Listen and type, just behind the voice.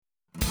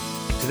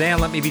Today on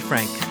Let Me Be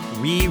Frank,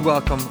 we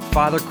welcome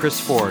Father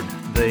Chris Ford,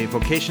 the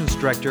Vocations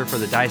Director for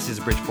the Diocese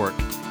of Bridgeport.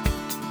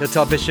 He'll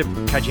tell Bishop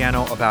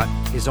Caggiano about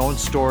his own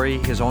story,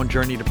 his own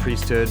journey to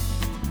priesthood,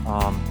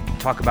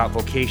 talk about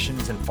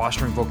vocations and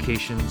fostering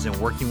vocations and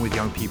working with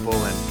young people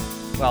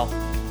and, well,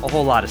 a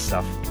whole lot of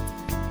stuff.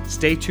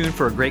 Stay tuned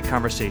for a great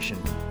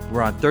conversation.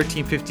 We're on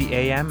 1350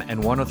 AM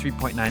and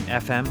 103.9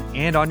 FM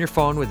and on your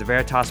phone with the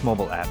Veritas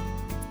mobile app.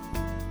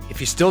 If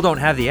you still don't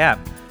have the app,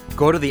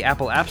 go to the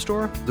Apple App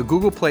Store, the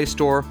Google Play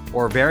Store,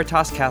 or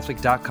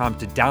veritascatholic.com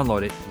to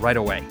download it right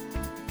away.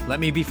 Let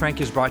Me Be Frank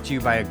is brought to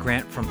you by a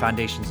grant from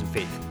Foundations in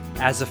Faith.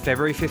 As of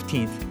February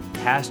 15th,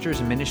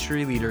 pastors and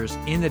ministry leaders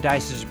in the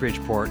Diocese of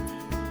Bridgeport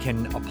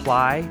can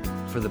apply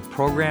for the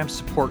program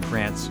support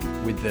grants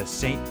with the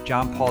St.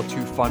 John Paul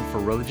II Fund for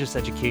Religious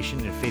Education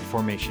and Faith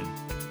Formation.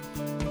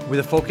 With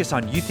a focus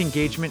on youth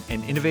engagement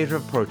and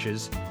innovative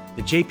approaches,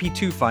 the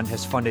JP2 Fund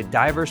has funded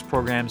diverse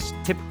programs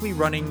typically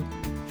running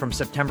from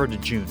September to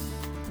June.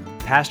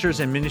 Pastors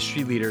and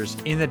ministry leaders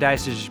in the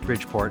Diocese of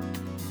Bridgeport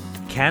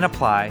can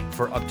apply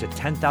for up to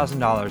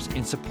 $10,000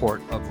 in support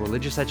of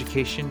religious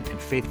education and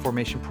faith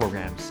formation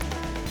programs.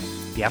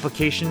 The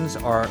applications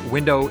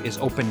window is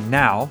open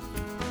now,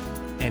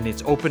 and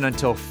it's open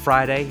until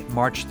Friday,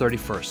 March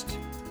 31st.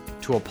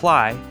 To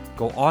apply,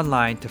 go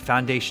online to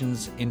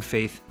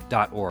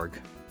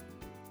foundationsinfaith.org.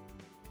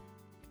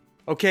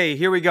 Okay,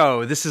 here we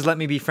go. This is Let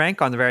Me Be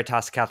Frank on the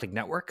Veritas Catholic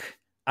Network.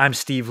 I'm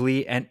Steve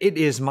Lee, and it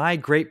is my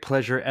great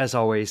pleasure, as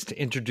always, to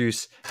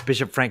introduce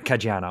Bishop Frank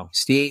Caggiano.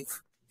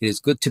 Steve, it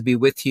is good to be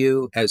with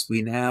you as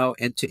we now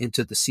enter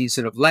into the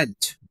season of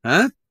Lent.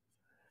 Huh?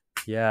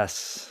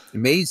 Yes.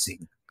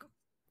 Amazing.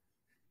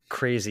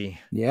 Crazy.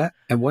 Yeah.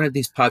 And one of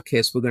these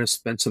podcasts, we're going to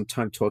spend some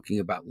time talking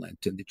about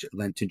Lent and the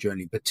Lenten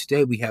journey. But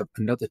today we have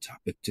another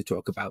topic to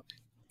talk about,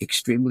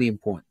 extremely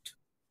important.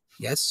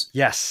 Yes?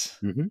 Yes.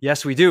 Mm-hmm.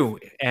 Yes, we do.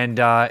 And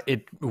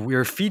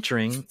we're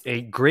featuring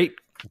a great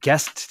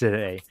guest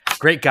today.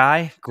 Great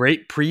guy,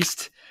 great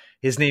priest.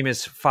 His name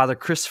is Father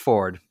Chris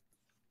Ford.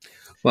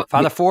 Well,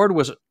 Father Ford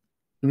was...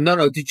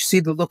 No. Did you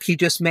see the look he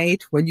just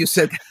made when you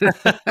said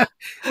that?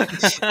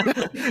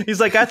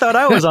 He's like, I thought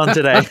I was on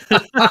today.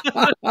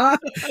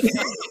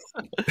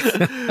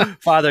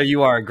 Father,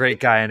 you are a great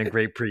guy and a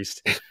great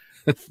priest.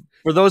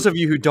 For those of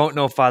you who don't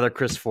know Father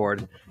Chris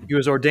Ford, he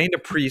was ordained a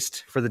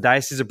priest for the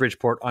Diocese of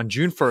Bridgeport on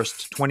June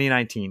 1st,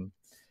 2019.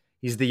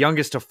 He's the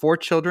youngest of 4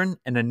 children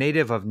and a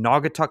native of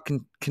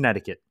Naugatuck,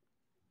 Connecticut.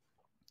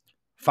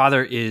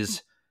 Father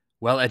is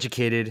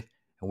well-educated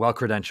and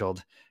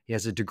well-credentialed. He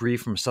has a degree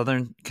from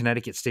Southern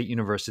Connecticut State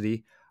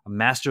University, a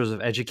Master's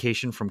of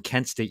Education from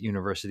Kent State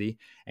University,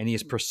 and he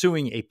is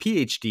pursuing a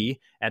PhD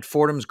at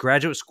Fordham's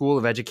Graduate School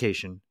of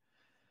Education.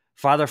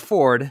 Father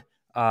Ford,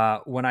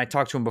 when I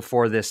talked to him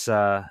before this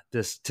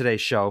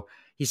today's show,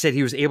 he said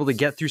he was able to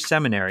get through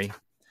seminary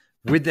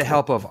with the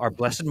help of our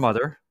Blessed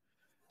Mother,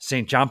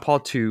 St. John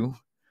Paul II,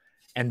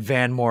 and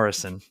Van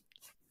Morrison.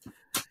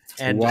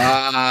 And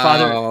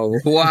wow.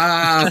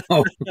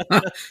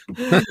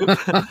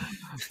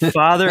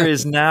 Father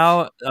is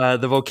now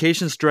the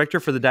Vocations Director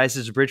for the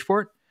Diocese of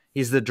Bridgeport.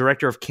 He's the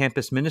Director of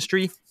Campus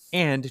Ministry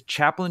and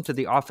Chaplain to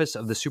the Office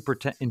of the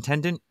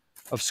Superintendent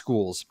of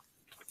Schools.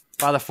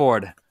 Father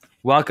Ford,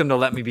 welcome to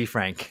Let Me Be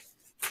Frank.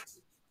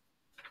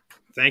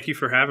 Thank you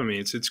for having me.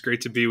 It's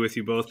great to be with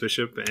you both,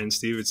 Bishop and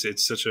Steve.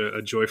 It's such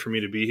a joy for me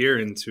to be here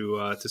and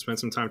to spend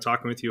some time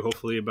talking with you,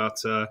 hopefully about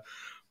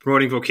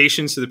promoting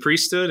vocations to the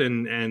priesthood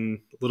and a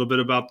little bit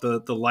about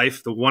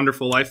the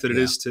wonderful life that it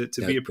is to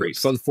be a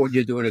priest. Father Ford,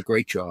 you're doing a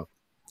great job.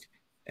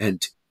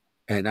 And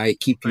I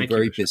keep you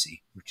very Bishop.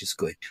 busy, which is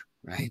good,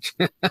 right?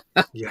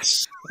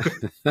 Yes.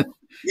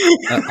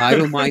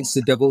 Idle minds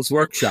the devil's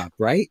workshop,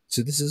 right?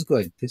 So this is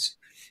good.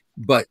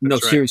 But no,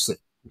 That's right. seriously.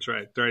 That's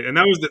right. And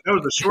that was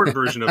the short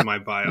version of my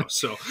bio.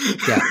 So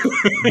Yeah,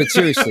 but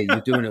seriously,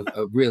 you're doing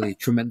a really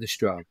tremendous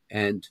job.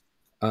 And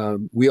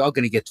we are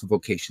going to get to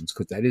vocations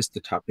because that is the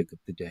topic of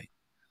the day.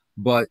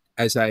 But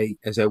as I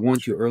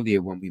warned you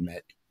earlier when we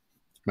met,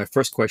 my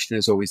first question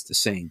is always the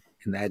same,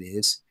 and that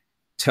is,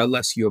 tell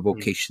us your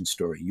vocation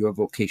story, your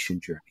vocation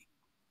journey.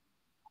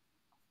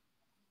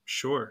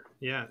 Sure.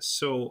 Yeah.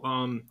 So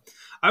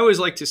I always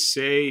like to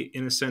say,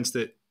 in a sense,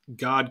 that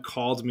God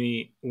called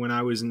me when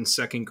I was in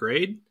second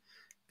grade,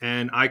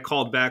 and I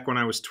called back when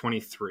I was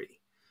 23.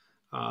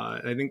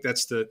 I think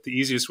that's the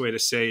easiest way to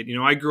say it.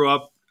 I grew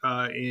up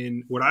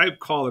in what I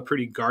call a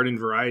pretty garden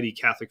variety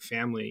Catholic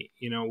family.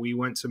 We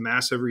went to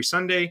Mass every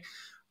Sunday.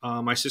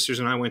 My sisters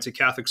and I went to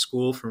Catholic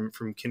school from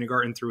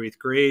kindergarten through 8th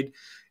grade,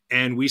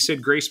 and we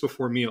said grace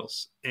before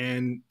meals.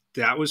 And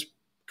that was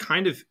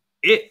kind of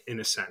it,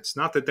 in a sense.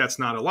 Not that that's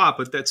not a lot,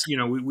 but that's, we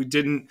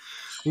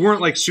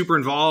weren't like super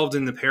involved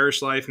in the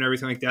parish life and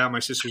everything like that. My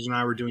sisters and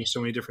I were doing so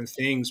many different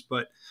things,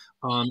 but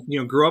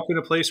grew up in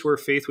a place where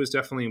faith was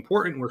definitely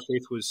important, where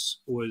faith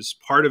was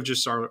part of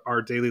just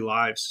our daily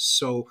lives.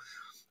 So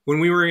when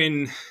we were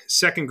in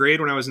second grade,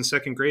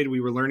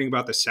 we were learning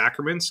about the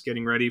sacraments,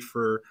 getting ready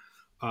for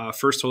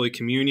First Holy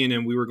Communion,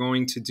 and we were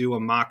going to do a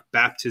mock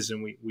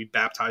baptism. We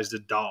baptized a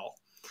doll.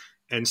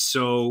 And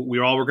so we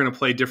all were going to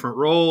play different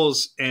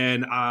roles,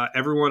 and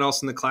everyone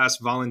else in the class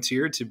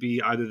volunteered to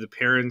be either the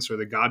parents or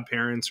the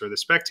godparents or the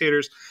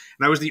spectators.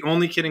 And I was the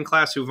only kid in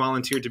class who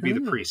volunteered to be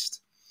the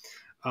priest.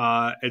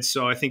 And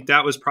so I think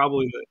that was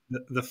probably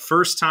the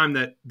first time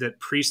that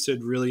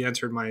priesthood really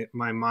entered my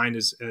mind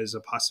as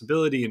a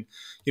possibility. And,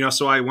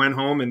 so I went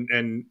home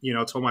and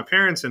told my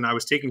parents, and I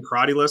was taking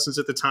karate lessons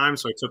at the time.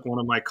 So I took one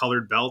of my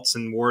colored belts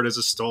and wore it as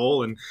a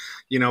stole and,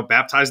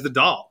 baptized the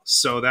doll.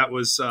 So that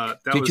was,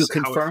 did you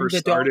confirm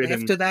the doll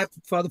after that,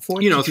 Father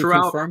Ford? Did you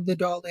confirm the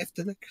doll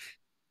after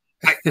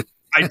that?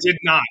 I did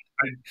not.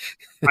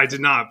 I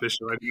did not,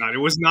 Bishop. I did not. It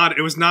was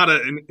not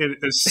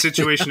a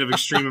situation of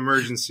extreme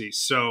emergency.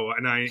 So,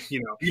 and I,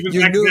 even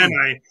back then,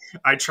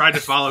 I tried to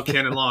follow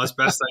canon law as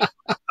best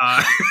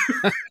I.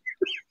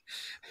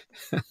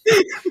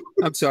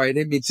 I'm sorry, I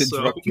didn't mean to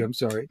interrupt you. I'm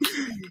sorry.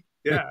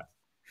 Yeah.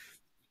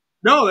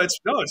 No, it's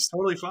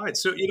totally fine.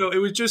 So,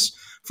 it was just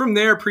from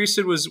there.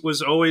 Priesthood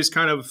was always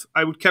kind of.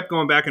 I kept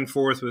going back and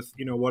forth with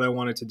what I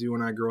wanted to do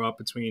when I grew up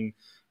between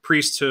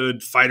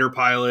priesthood, fighter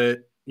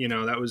pilot.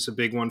 That was a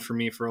big one for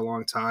me for a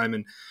long time.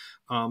 And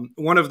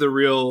one of the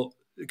real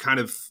kind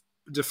of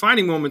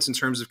defining moments in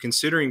terms of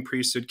considering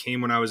priesthood came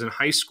when I was in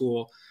high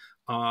school.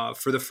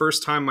 For the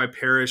first time, my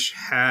parish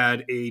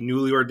had a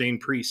newly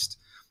ordained priest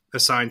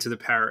assigned to the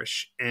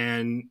parish.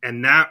 And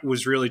that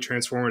was really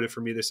transformative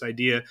for me, this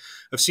idea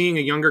of seeing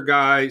a younger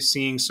guy,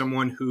 seeing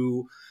someone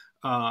who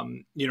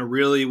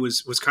really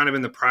was kind of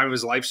in the prime of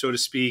his life, so to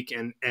speak,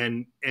 and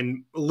a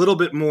little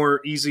bit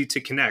more easy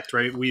to connect,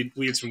 right? We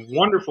had some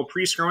wonderful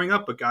priests growing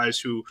up, but guys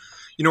who,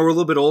 were a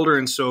little bit older.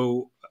 And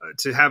so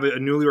to have a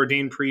newly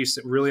ordained priest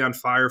that really on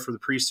fire for the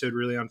priesthood,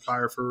 really on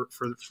fire for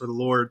the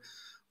Lord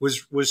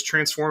was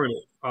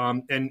transformative.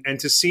 And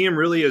to see him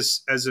really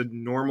as a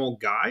normal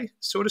guy,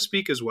 so to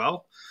speak, as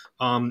well,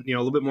 a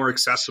little bit more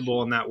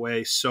accessible in that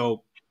way.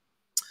 So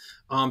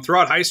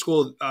throughout high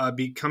school,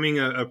 becoming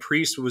a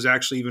priest was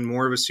actually even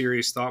more of a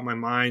serious thought in my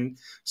mind.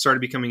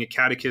 Started becoming a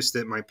catechist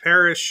at my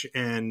parish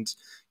and,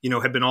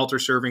 had been altar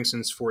serving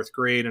since 4th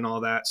grade and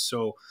all that.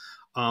 So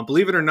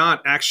believe it or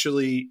not,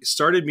 actually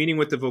started meeting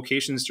with the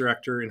vocations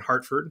director in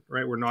Hartford,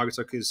 right, where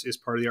Naugatuck is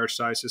part of the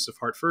Archdiocese of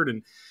Hartford.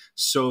 And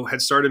so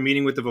had started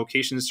meeting with the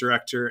vocations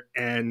director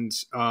and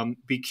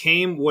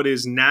became what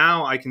is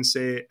now, I can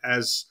say,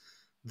 as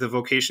the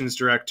vocations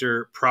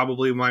director,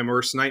 probably my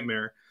worst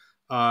nightmare.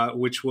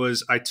 Which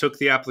was I took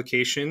the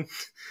application,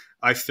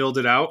 I filled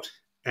it out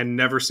and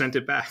never sent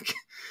it back.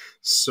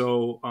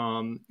 So,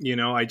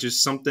 I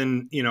just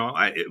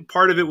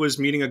part of it was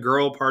meeting a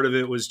girl. Part of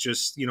it was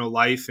just,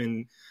 life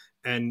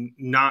and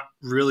not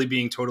really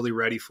being totally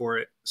ready for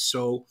it.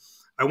 So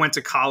I went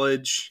to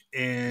college,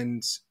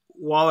 and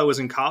while I was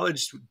in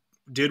college,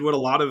 did what a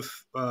lot of,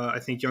 I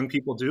think, young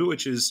people do,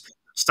 which is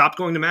stop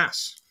going to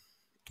mass,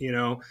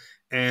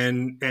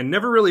 and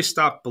never really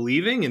stopped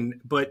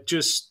believing but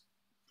just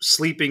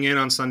sleeping in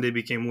on Sunday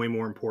became way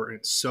more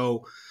important.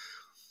 So,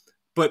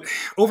 but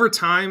over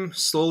time,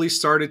 slowly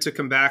started to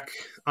come back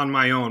on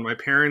my own. My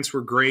parents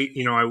were great.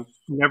 I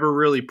never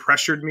really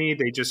pressured me.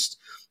 They just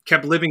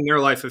kept living their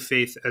life of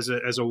faith as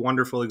a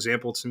wonderful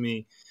example to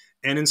me.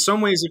 And in some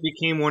ways, it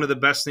became one of the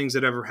best things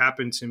that ever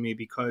happened to me,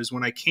 because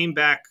when I came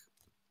back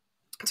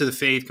to the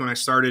faith, when I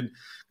started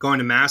going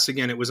to mass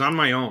again, it was on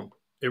my own.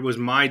 It was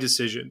my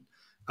decision.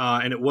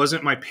 And it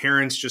wasn't my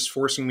parents just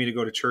forcing me to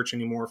go to church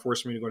anymore,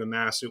 forcing me to go to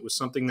mass. It was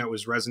something that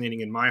was resonating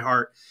in my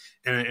heart,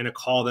 and a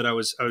call that I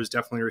was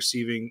definitely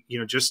receiving,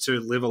 just to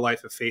live a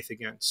life of faith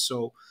again.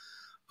 So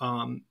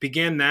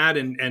began that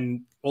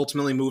and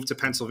ultimately moved to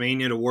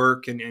Pennsylvania to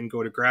work and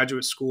go to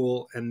graduate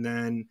school, and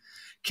then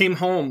came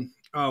home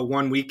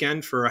one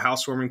weekend for a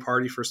housewarming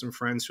party for some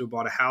friends who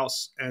bought a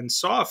house, and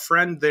saw a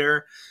friend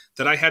there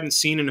that I hadn't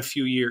seen in a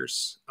few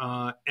years.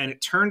 And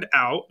it turned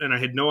out, and I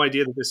had no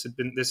idea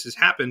that this has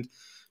happened,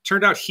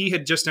 turned out he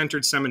had just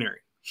entered seminary.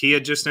 He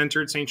had just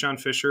entered St. John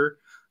Fisher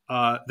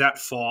that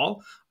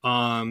fall.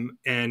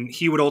 And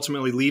he would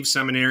ultimately leave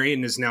seminary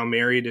and is now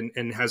married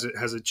and has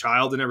a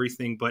child and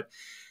everything. But,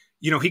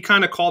 he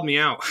kind of called me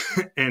out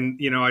and,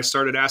 I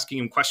started asking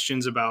him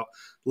questions about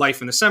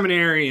life in the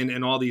seminary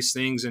and all these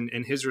things.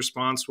 And his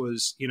response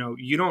was,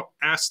 you don't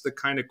ask the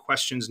kind of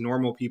questions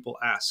normal people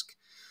ask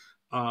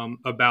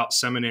about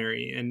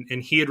seminary.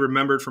 And he had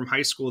remembered from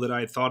high school that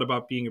I had thought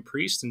about being a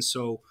priest. And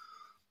so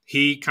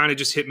he kind of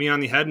just hit me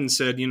on the head and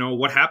said,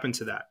 what happened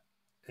to that?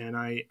 And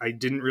I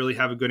didn't really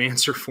have a good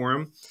answer for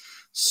him.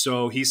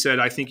 So he said,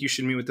 I think you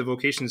should meet with the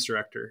vocations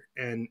director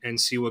and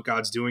see what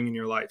God's doing in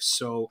your life.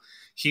 So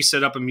he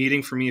set up a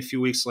meeting for me a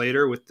few weeks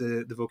later with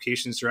the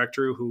vocations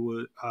director,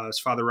 who was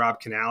Father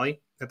Rob Canali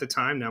at the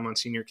time, now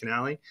Monsignor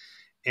Canali.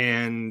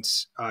 And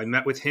I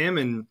met with him,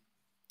 and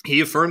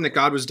he affirmed that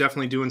God was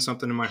definitely doing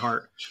something in my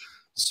heart.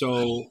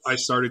 So I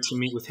started to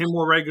meet with him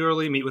more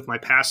regularly, meet with my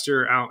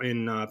pastor out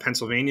in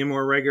Pennsylvania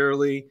more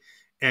regularly,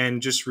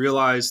 and just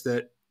realized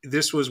that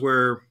this was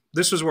where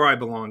I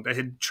belonged. I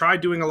had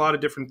tried doing a lot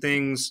of different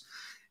things,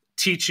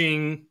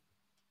 teaching,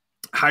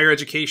 higher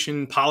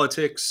education,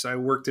 politics. I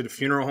worked at a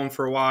funeral home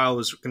for a while. I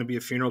was going to be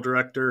a funeral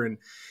director, and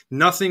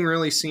nothing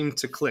really seemed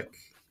to click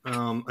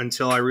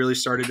until I really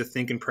started to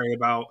think and pray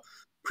about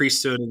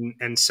priesthood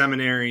and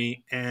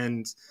seminary.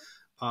 And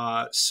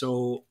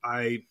so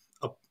I,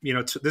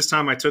 this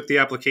time I took the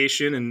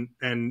application,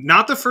 and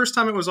not the first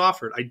time it was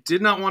offered. I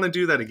did not want to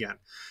do that again.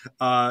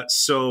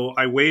 So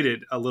I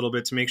waited a little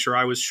bit to make sure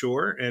I was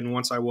sure. And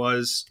once I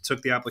was,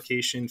 took the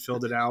application,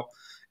 filled it out,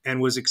 and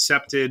was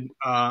accepted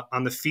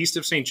on the Feast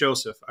of St.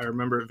 Joseph. I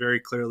remember it very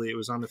clearly. It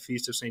was on the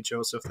Feast of St.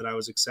 Joseph that I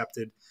was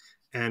accepted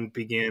and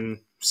began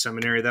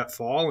seminary that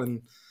fall.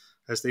 And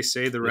as they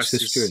say, the rest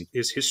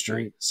is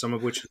history, right. Some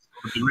of which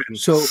has been written.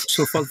 So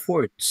Father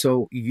Ford,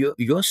 so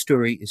your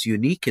story is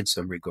unique in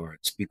some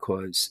regards,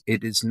 because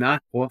it is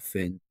not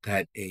often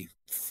that a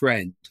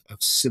friend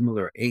of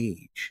similar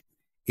age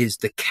is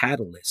the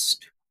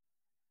catalyst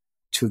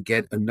to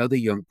get another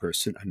young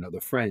person,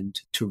 another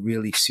friend, to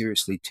really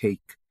seriously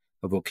take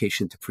a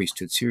vocation to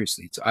priesthood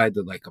seriously. It's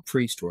either like a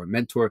priest or a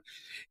mentor.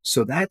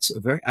 So that's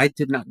I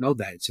did not know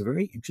that. It's a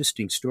very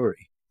interesting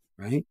story,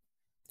 right?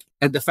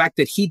 And the fact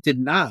that he did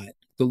not,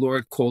 the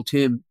Lord called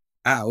him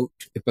out,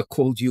 but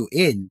called you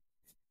in.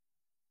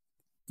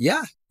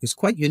 Yeah, it's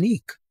quite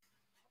unique.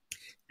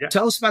 Yeah.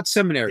 Tell us about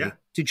seminary. Yeah.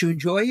 Did you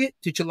enjoy it?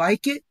 Did you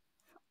like it?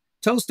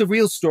 Tell us the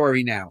real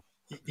story now.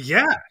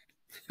 Yeah.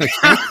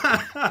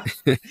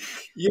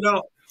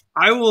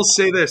 I will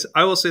say this.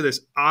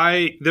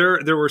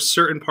 There were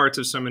certain parts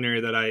of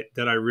seminary that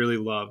I really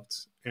loved,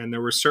 and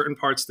there were certain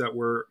parts that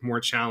were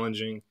more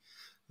challenging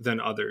than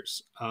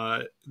others.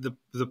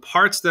 The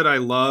parts that I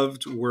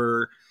loved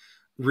were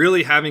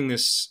really having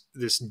this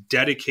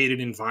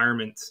dedicated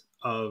environment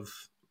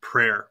of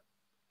prayer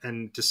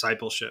and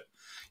discipleship.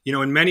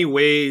 In many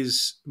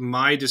ways,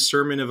 my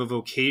discernment of a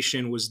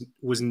vocation was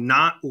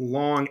not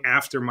long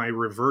after my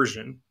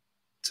reversion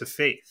to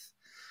faith.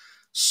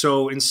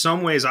 So in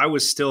some ways, I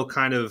was still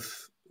kind of,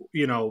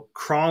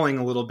 crawling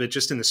a little bit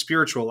just in the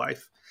spiritual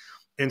life.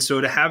 And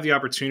so to have the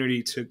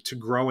opportunity to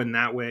grow in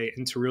that way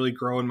and to really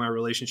grow in my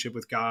relationship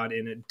with God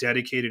in a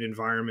dedicated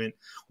environment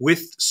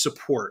with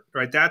support,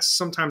 right? That's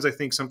sometimes I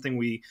think something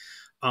we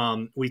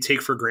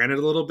take for granted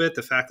a little bit.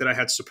 The fact that I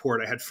had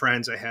support, I had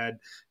friends, I had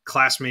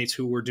classmates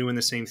who were doing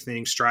the same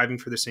thing, striving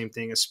for the same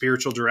thing, a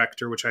spiritual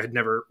director, which I had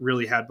never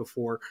really had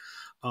before.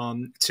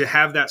 To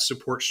have that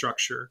support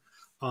structure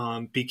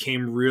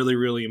became really,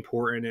 really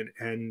important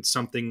and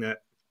something that,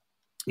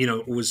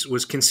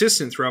 was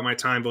consistent throughout my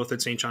time, both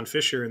at St. John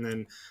Fisher and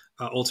then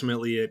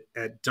ultimately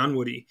at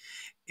Dunwoody.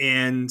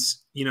 And,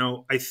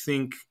 I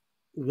think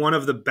one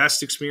of the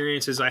best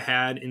experiences I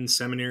had in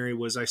seminary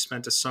was I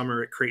spent a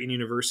summer at Creighton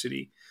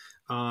University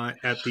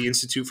at the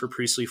Institute for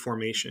Priestly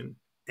Formation.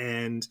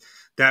 And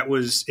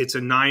it's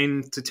a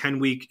 9 to 10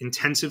 week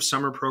intensive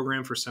summer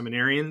program for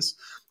seminarians,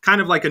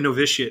 kind of like a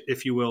novitiate,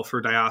 if you will,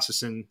 for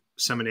diocesan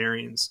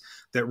seminarians,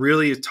 that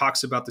really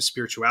talks about the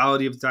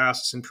spirituality of the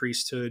diocesan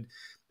priesthood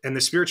and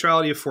the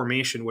spirituality of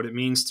formation, what it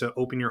means to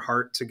open your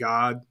heart to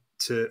God,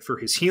 for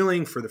his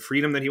healing, for the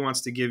freedom that he wants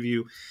to give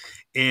you.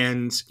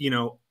 And,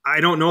 I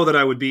don't know that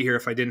I would be here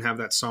if I didn't have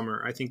that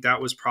summer. I think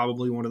that was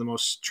probably one of the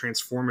most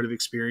transformative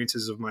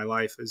experiences of my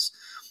life.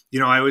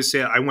 I always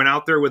say I went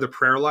out there with a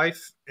prayer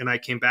life and I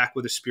came back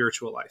with a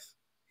spiritual life.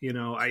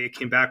 I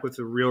came back with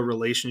a real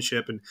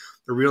relationship and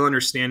a real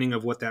understanding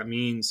of what that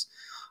means.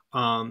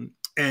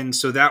 And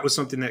so that was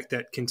something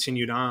that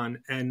continued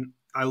on. And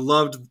I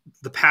loved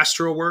the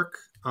pastoral work.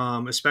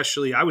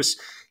 Especially, I was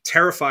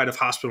terrified of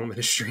hospital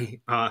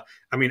ministry.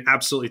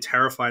 Absolutely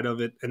terrified of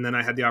it. And then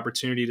I had the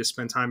opportunity to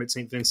spend time at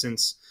St.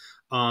 Vincent's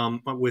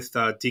with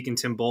Deacon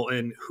Tim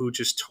Bolton, who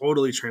just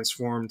totally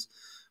transformed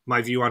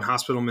my view on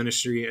hospital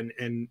ministry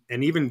and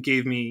even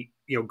gave me,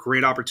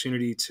 great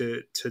opportunity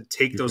to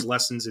take those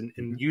lessons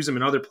and use them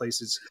in other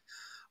places.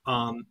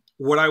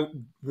 What I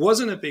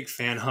wasn't a big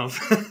fan of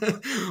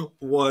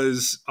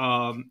was,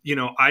 I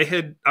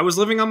was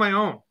living on my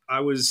own. I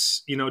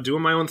was,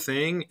 doing my own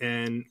thing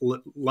and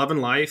loving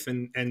life.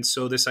 And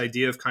so this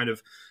idea of kind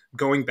of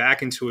going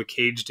back into a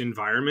caged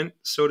environment,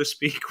 so to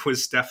speak,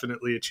 was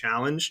definitely a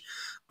challenge.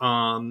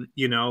 But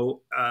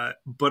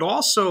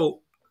also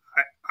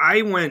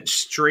I went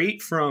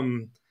straight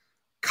from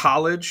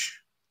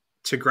college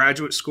to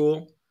graduate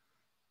school,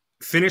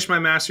 finished my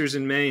master's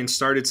in May and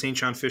started St.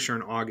 John Fisher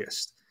in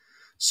August.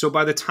 So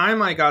by the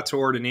time I got to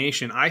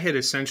ordination, I had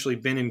essentially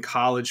been in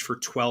college for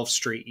 12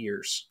 straight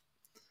years.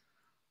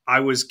 I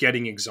was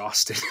getting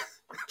exhausted.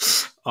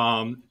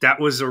 That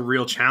was a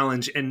real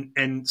challenge.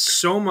 And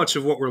so much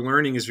of what we're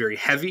learning is very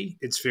heavy.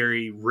 It's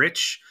very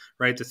rich,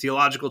 right? The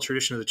theological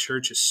tradition of the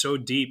church is so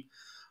deep.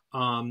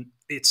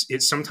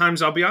 It's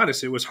sometimes, I'll be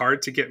honest, it was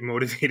hard to get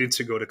motivated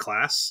to go to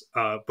class,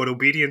 but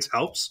obedience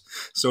helps.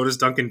 So does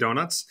Dunkin'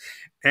 Donuts.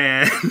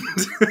 And,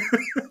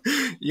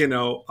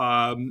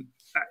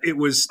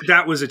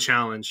 that was a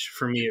challenge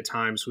for me at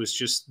times, was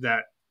just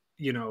that,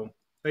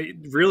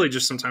 really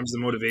just sometimes the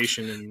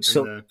motivation and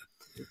Father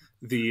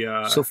being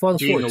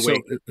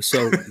awake.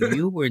 So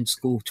you were in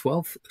school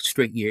 12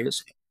 straight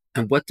years.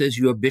 And what does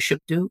your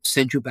bishop do?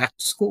 Send you back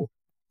to school.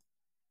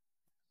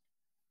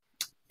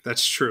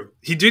 That's true.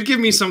 He did give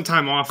me some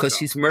time off because though.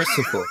 he's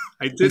merciful.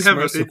 I did He's have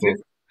merciful.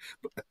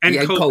 and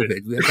Yeah,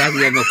 COVID. That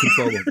we have no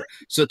control over.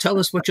 So tell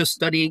us what you're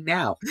studying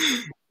now.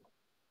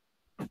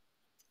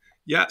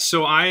 Yeah,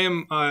 so I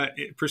am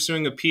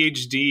pursuing a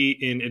PhD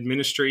in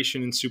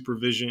administration and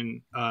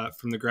supervision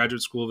from the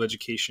Graduate School of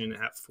Education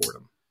at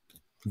Fordham.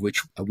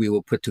 Which we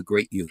will put to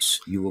great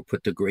use. You will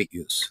put to great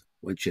use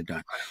once you're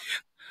done.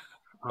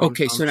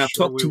 Okay, so now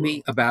sure talk to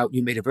me about,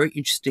 you made a very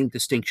interesting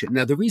distinction.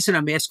 Now, the reason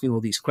I'm asking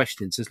all these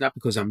questions is not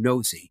because I'm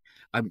nosy.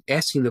 I'm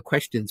asking the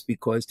questions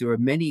because there are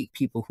many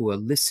people who are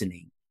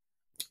listening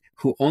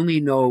who only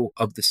know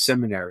of the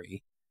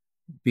seminary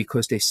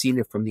because they've seen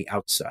it from the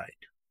outside,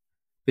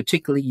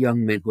 particularly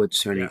young men who are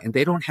discerning, and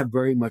they don't have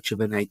very much of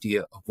an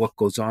idea of what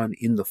goes on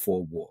in the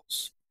four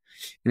walls.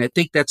 And I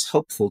think that's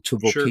helpful to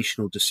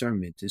vocational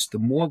discernment, is the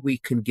more we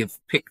can give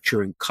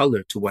picture and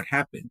color to what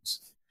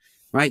happens,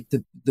 right?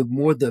 The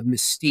more the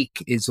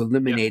mystique is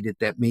eliminated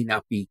that may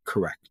not be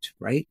correct,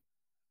 right?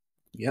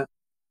 Yeah.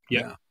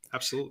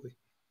 Absolutely.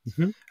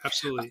 Mm-hmm.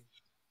 Absolutely.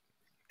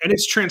 And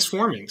it's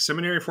transforming.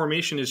 Seminary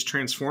formation is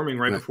transforming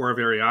right before our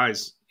very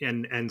eyes.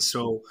 And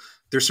so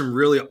there's some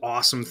really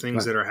awesome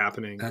things that are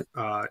happening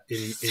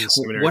in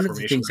seminary one formation. Of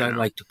the things right I'd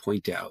like to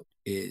point out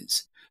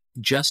is,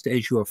 just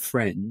as your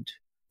friend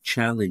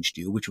challenged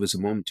you, which was a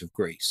moment of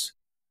grace,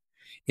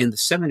 in the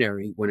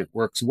seminary, when it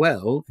works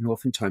well, and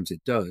oftentimes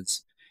it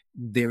does,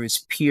 there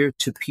is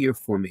peer-to-peer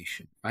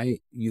formation,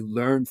 right? You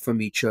learn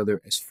from each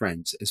other as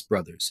friends, as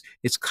brothers.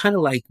 It's kind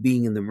of like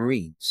being in the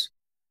Marines,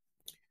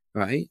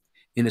 right?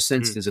 In a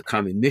sense, there's a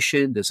common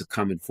mission, there's a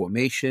common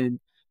formation.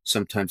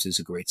 Sometimes there's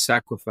a great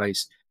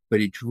sacrifice,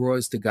 but it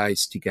draws the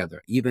guys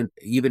together. Even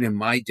in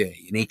my day,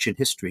 in ancient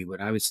history,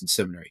 when I was in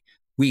seminary,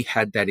 we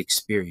had that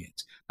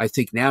experience. I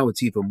think now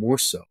it's even more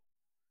so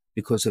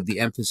because of the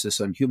emphasis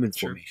on human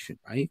formation,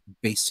 right?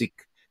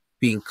 Basic,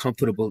 being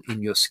comfortable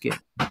in your skin,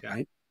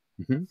 right?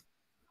 Mm-hmm.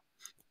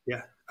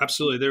 Yeah,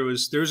 absolutely. There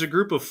was a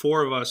group of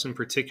four of us in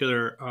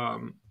particular.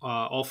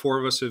 All four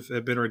of us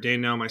have been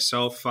ordained now.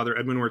 Myself, Father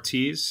Edwin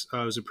Ortiz,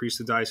 who's a priest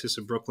of the Diocese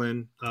of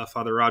Brooklyn,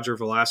 Father Roger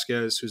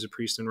Velasquez, who's a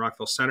priest in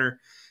Rockville Center,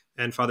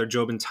 and Father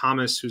Jobin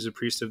Thomas, who's a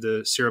priest of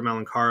the Sierra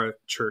Malankara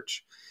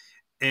Church.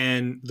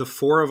 And the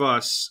four of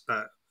us,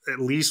 at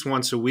least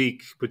once a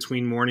week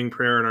between morning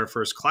prayer and our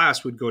first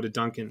class, would go to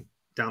Dunkin'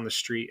 down the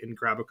street and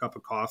grab a cup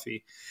of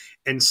coffee.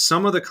 And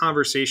some of the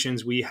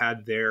conversations we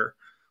had there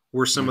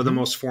were some of the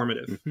most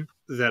formative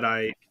that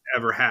I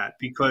ever had,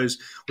 because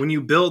when you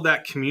build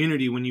that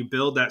community, when you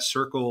build that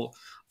circle,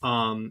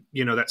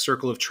 that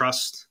circle of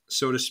trust,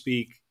 so to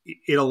speak,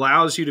 it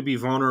allows you to be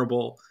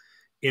vulnerable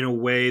in a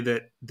way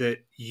that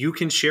you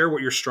can share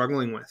what you're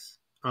struggling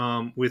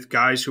with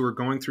guys who are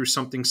going through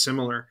something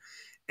similar,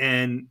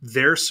 and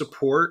their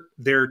support,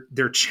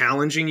 they're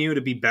challenging you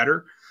to be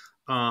better.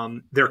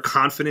 Their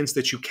confidence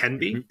that you can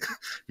be,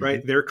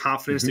 right? Their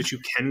confidence that you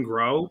can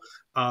grow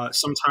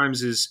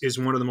sometimes is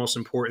one of the most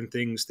important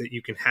things that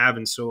you can have.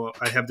 And so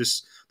I have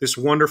this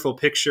wonderful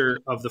picture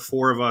of the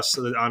four of us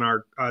on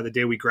our the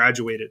day we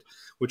graduated,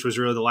 which was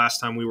really the last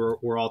time we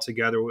were all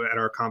together at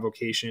our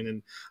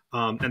convocation,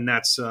 and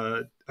that's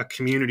a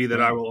community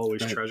that I will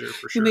always treasure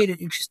for sure. You made an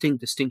interesting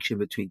distinction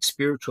between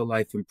spiritual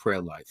life and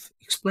prayer life.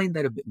 Explain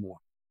that a bit more.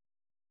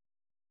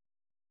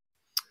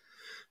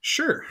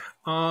 Sure.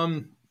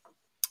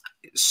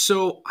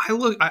 So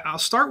I'll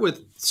start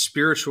with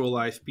spiritual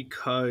life,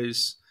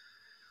 because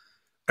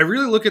I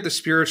really look at the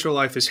spiritual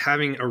life as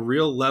having a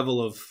real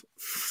level of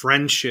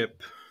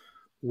friendship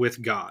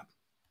with God,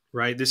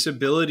 right? This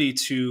ability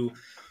to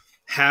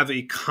have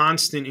a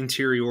constant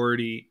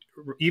interiority,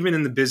 even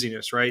in the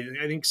busyness, right?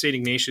 I think St.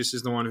 Ignatius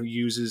is the one who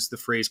uses the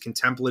phrase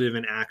contemplative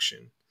in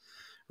action,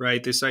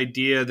 right? This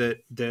idea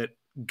that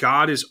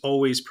God is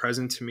always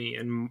present to me,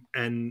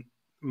 and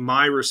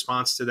my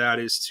response to that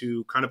is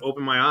to kind of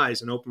open my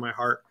eyes and open my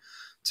heart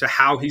to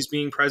how he's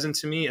being present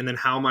to me, and then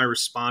how am I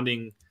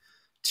responding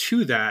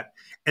to that.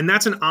 And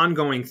that's an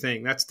ongoing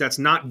thing. That's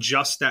not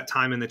just that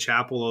time in the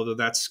chapel, although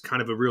that's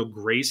kind of a real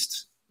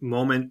graced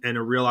moment and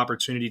a real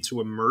opportunity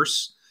to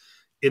immerse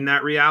in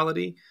that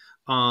reality.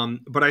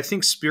 But I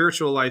think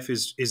spiritual life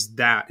is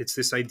that. It's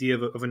this idea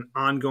of an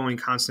ongoing,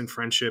 constant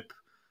friendship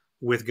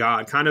with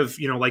God, kind of,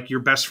 like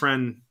your best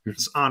friend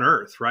on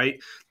earth,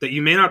 right? That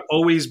you may not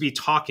always be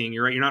talking,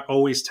 you're right. You're not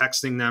always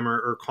texting them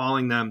or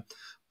calling them,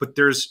 but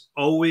there's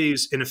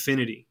always an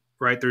affinity,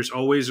 right? There's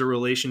always a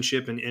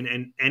relationship.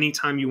 And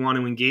anytime you want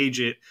to engage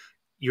it,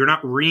 you're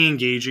not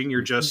re-engaging,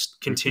 you're just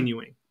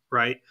continuing,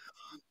 right?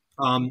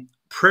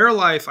 Prayer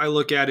life, I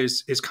look at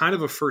is kind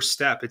of a first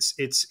step.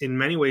 It's in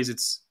many ways,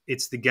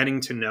 it's the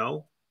getting to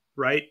know,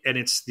 right? And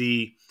it's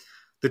the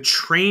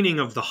training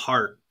of the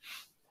heart,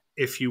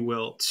 if you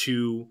will,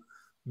 to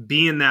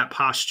be in that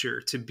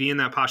posture,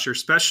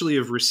 especially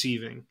of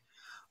receiving.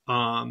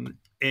 And,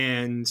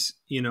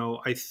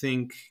 I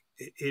think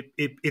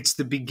it's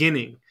the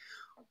beginning,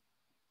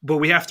 but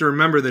we have to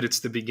remember that it's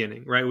the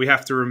beginning, right? We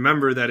have to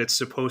remember that it's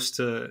supposed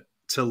to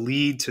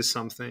lead to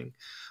something.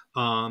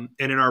 And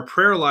in our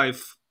prayer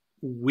life,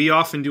 we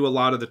often do a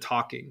lot of the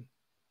talking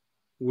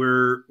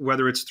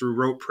whether it's through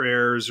rote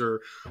prayers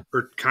or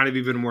kind of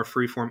even more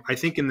free form, I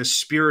think in the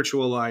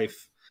spiritual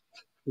life,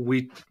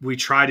 we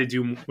try to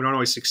do, we don't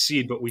always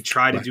succeed, but we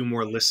try to Right. do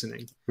more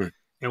listening. Right.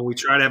 And we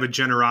try to have a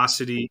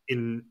generosity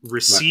in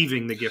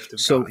receiving the gift of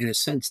So God. in a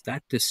sense,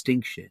 that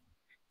distinction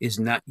is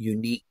not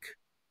unique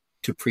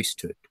to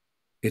priesthood.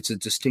 It's a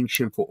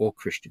distinction for all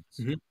Christians.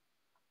 Mhm.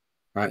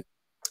 Right?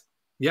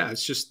 Yeah,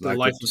 it's just the Like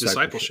life of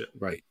discipleship.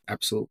 Right.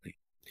 Absolutely.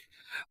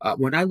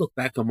 When I look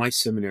back on my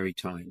seminary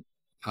time,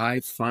 I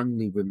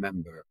fondly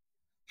remember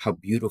how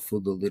beautiful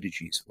the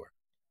liturgies were.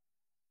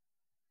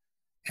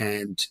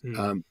 And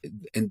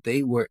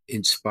they were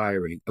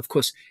inspiring. Of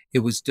course, it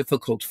was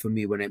difficult for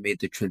me when I made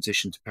the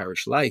transition to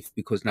parish life,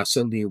 because now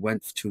suddenly I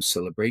went to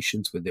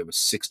celebrations where there were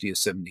 60 or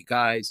 70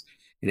 guys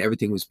and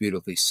everything was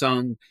beautifully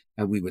sung,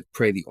 and we would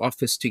pray the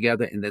office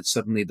together. And then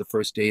suddenly the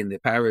first day in the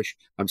parish,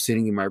 I'm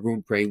sitting in my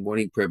room praying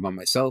morning prayer by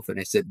myself, and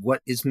I said,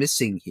 what is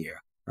missing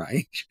here?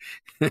 Right.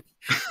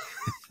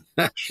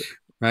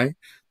 Right.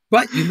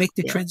 But you make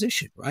the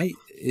transition, right?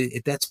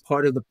 That's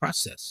part of the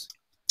process.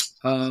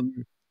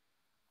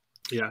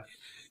 Yeah.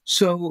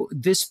 So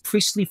this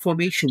Priestly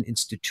Formation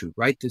Institute,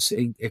 right? This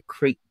a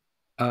create.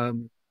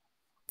 You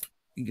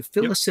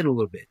fill us in a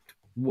little bit.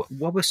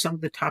 What were some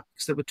of the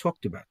topics that were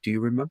talked about? Do you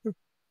remember?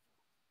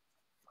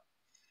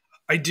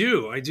 I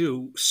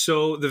do.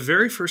 So the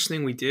very first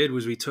thing we did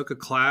was we took a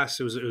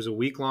class. It was a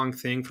week-long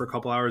thing for a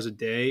couple hours a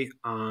day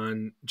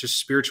on just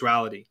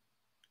spirituality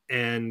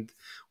and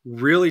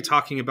really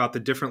talking about the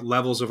different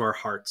levels of our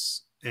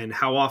hearts and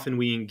how often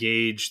we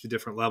engage the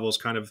different levels,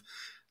 kind of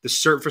the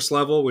surface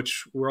level,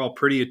 which we're all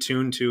pretty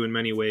attuned to in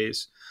many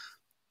ways.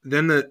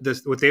 Then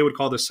the what they would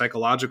call the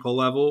psychological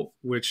level,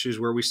 which is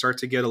where we start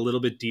to get a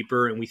little bit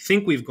deeper, and we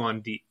think we've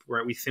gone deep,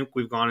 right? We think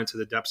we've gone into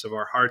the depths of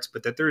our hearts,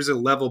 but that there's a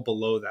level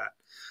below that,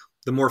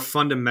 the more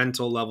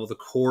fundamental level, the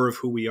core of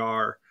who we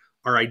are,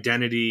 our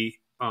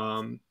identity,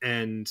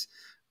 and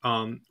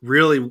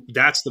really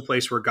that's the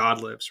place where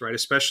God lives, right?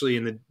 Especially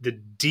in the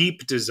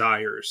deep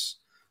desires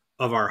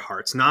of our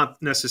hearts,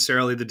 not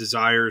necessarily the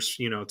desires,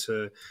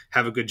 to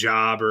have a good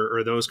job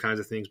or those kinds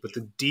of things, but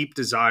the deep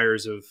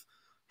desires of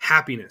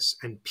happiness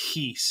and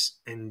peace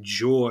and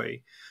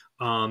joy,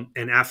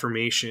 and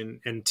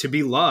affirmation, and to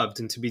be loved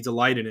and to be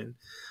delighted in.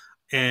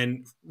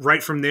 And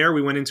right from there,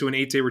 we went into an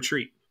 8-day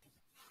retreat.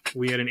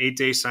 We had an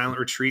 8-day silent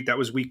retreat. That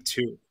was week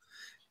 2.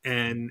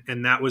 And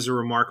that was a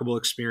remarkable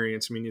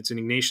experience. I mean, it's an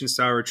Ignatian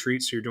style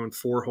retreat. So you're doing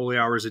 4 holy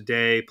hours a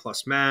day,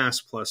 plus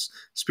mass, plus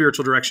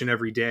spiritual direction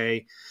every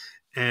day.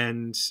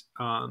 And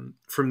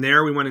from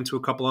there, we went into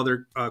a couple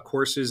other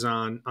courses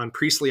on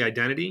priestly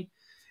identity,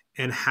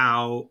 and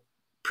how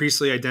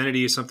priestly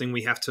identity is something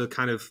we have to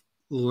kind of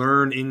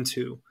learn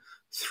into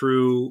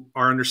through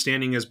our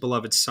understanding as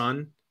beloved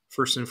son,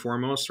 first and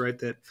foremost, right?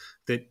 That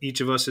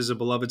each of us is a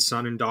beloved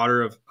son and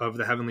daughter of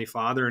the Heavenly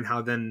Father, and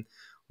how then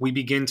we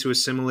begin to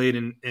assimilate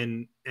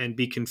and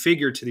be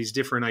configured to these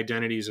different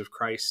identities of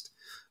Christ,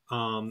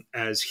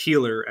 as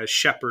healer, as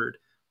shepherd,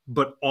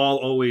 but all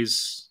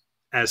always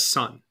as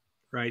son,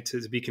 right?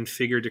 To be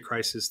configured to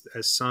Christ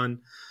as son.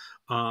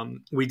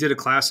 We did a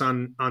class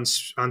on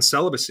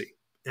celibacy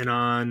and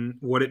on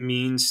what it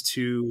means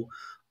to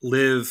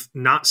live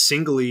not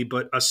singly,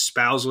 but a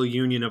spousal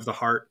union of the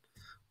heart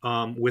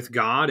with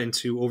God, and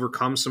to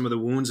overcome some of the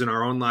wounds in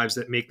our own lives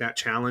that make that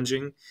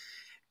challenging.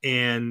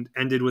 And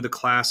ended with a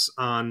class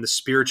on the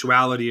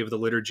spirituality of the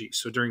liturgy.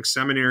 So during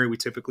seminary, we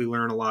typically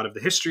learn a lot of the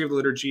history of the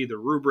liturgy, the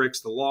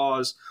rubrics, the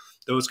laws,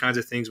 those kinds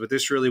of things. But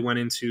this really went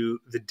into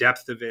the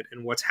depth of it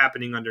and what's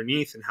happening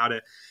underneath and how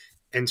to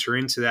enter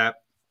into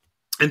that.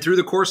 And through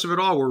the course of it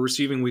all, we're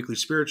receiving weekly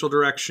spiritual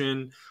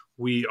direction.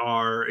 We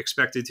are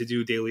expected to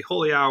do daily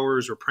holy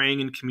hours. We're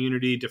praying in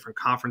community, different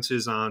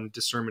conferences on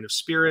discernment of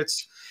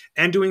spirits,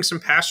 and doing some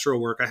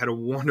pastoral work. I had a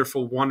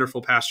wonderful,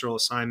 wonderful pastoral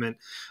assignment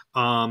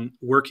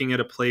working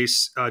at a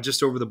place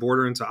just over the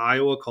border into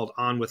Iowa called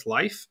On With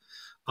Life,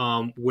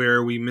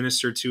 where we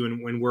ministered to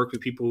and worked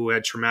with people who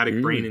had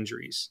traumatic brain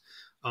injuries.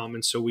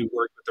 And so we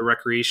worked with the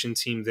recreation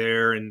team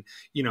there, and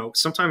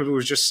sometimes it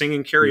was just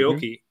singing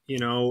karaoke,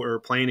 or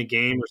playing a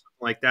game or something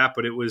like that.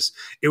 But it was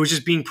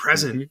just being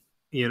present,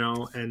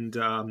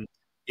 and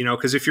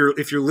because if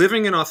you're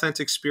living an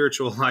authentic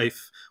spiritual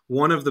life,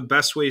 one of the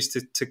best ways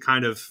to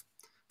kind of,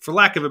 for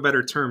lack of a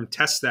better term,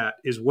 test that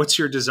is, what's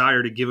your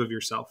desire to give of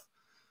yourself?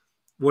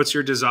 What's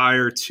your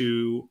desire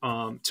to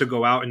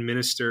go out and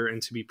minister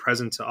and to be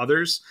present to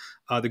others?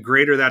 The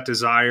greater that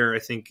desire, I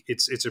think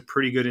it's a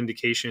pretty good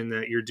indication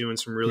that you're doing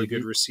some really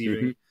good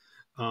receiving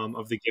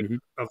of the gift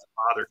of the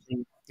Father,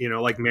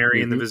 like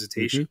Mary in the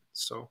visitation.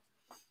 So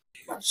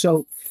Once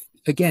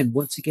again,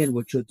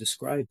 what you're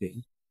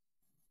describing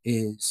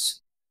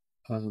is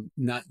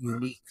not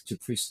unique to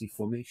priestly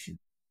formation.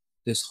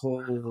 This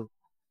whole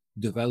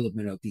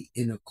development of the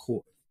inner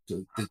core,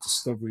 the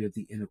discovery of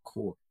the inner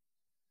core,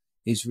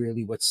 is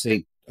really what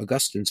St.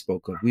 Augustine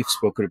spoke of. We've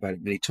spoken about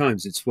it many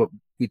times. It's what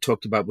we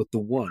talked about with the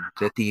one,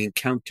 that the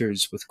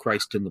encounters with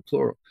Christ in the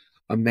plural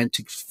are meant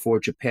to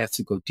forge a path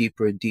to go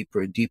deeper and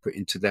deeper and deeper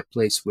into that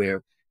place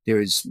where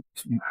There is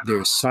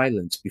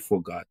silence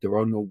before God. There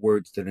are no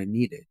words that are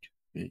needed.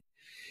 Right?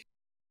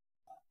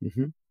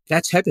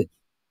 That's heaven.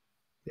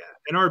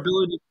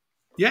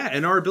 Yeah,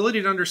 and our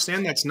ability to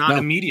understand that's not No.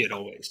 immediate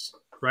always,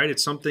 right?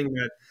 It's something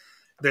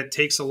that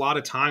takes a lot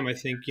of time. I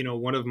think,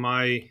 one of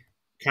my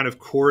kind of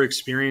core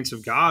experience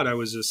of God, I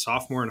was a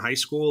sophomore in high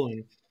school,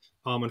 and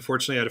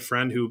unfortunately, I had a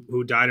friend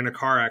who died in a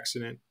car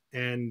accident,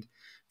 and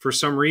for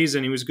some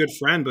reason, he was a good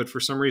friend, but for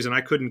some reason,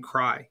 I couldn't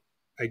cry.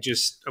 I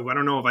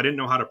don't know if I didn't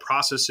know how to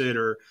process it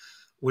or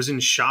was in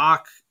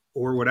shock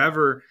or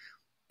whatever.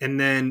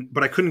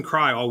 But I couldn't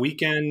cry all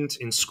weekend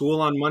in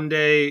school on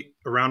Monday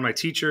around my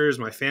teachers,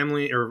 my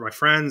family, or my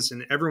friends,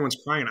 and everyone's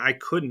crying. I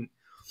couldn't.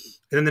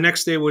 And then the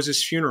next day was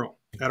his funeral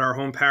at our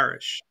home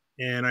parish.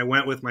 And I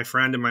went with my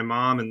friend and my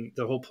mom, and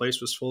the whole place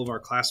was full of our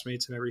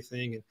classmates and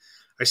everything. And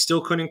I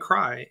still couldn't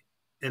cry.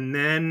 And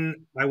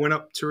then I went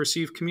up to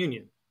receive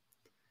communion,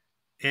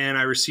 and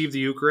I received the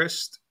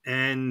Eucharist.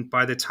 And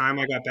by the time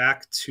I got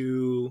back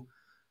to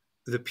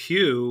the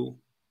pew,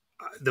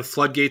 the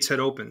floodgates had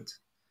opened.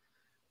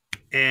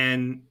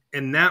 And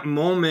that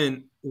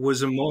moment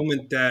was a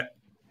moment that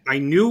I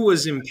knew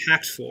was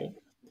impactful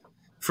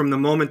from the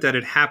moment that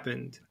it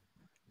happened,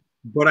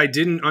 but I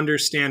didn't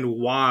understand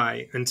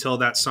why until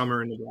that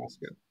summer in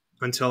Nebraska,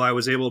 until I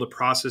was able to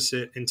process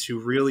it and to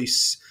really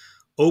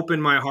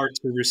open my heart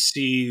to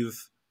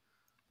receive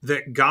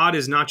that God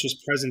is not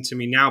just present to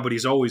me now, but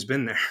he's always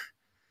been there,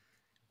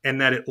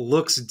 and that it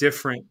looks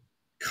different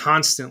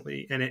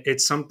constantly. And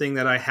it's something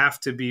that I have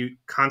to be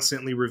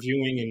constantly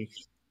reviewing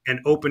and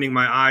opening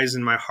my eyes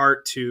and my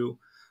heart to,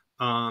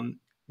 and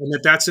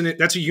that's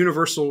a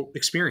universal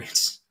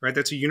experience, right?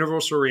 That's a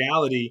universal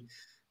reality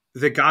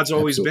that God's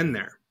always Absolutely. been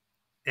there,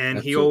 and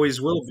Absolutely. he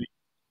always will be.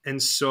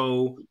 And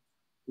so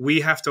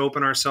we have to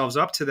open ourselves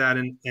up to that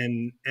and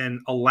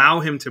allow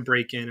him to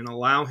break in and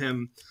allow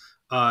him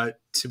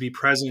to be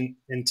present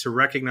and to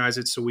recognize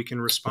it so we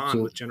can respond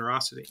Absolutely. with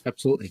generosity.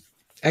 Absolutely.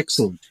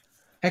 Excellent.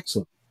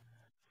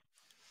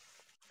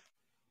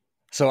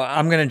 So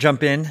I'm going to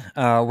jump in.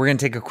 We're going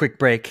to take a quick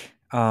break.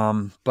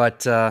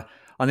 But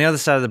on the other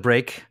side of the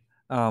break,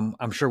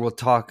 I'm sure we'll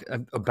talk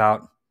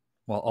about,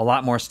 a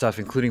lot more stuff,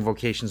 including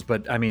vocations.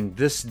 But I mean,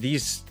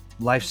 these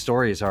life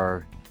stories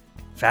are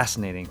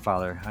fascinating,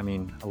 Father. I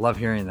mean, I love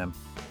hearing them.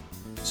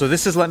 So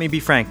this is Let Me Be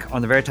Frank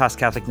on the Veritas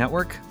Catholic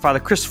Network. Father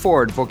Chris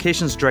Ford,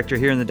 Vocations Director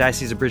here in the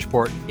Diocese of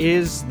Bridgeport,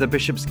 is the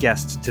Bishop's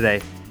guest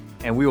today,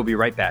 and we will be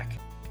right back.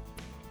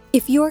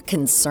 If you're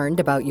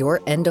concerned about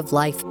your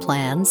end-of-life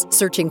plans,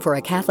 searching for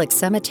a Catholic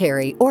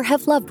cemetery, or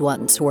have loved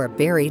ones who are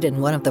buried in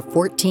one of the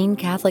 14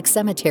 Catholic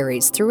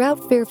cemeteries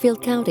throughout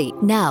Fairfield County,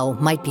 now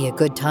might be a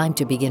good time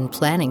to begin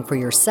planning for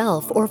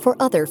yourself or for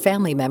other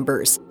family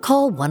members.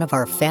 Call one of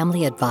our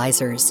family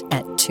advisors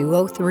at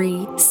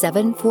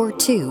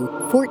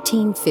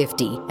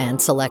 203-742-1450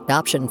 and select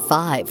option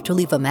 5 to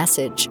leave a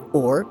message,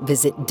 or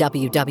visit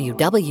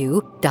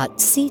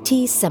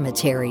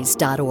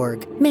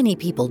www.ctcemeteries.org. Many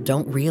people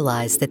don't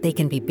realize that they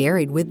can be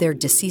buried with their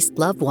deceased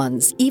loved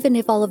ones, even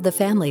if all of the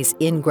family's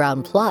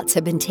in-ground plots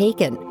have been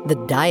taken.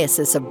 The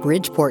Diocese of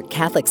Bridgeport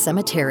Catholic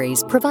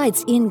Cemeteries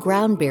provides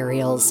in-ground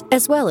burials,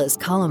 as well as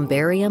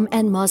columbarium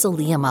and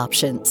mausoleum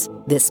options.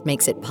 This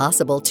makes it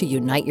possible to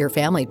unite your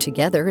family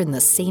together in the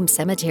same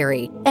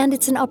cemetery, and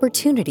it's an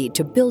opportunity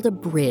to build a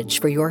bridge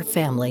for your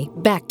family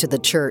back to the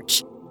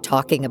church.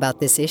 Talking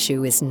about this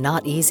issue is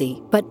not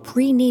easy, but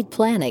pre-need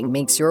planning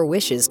makes your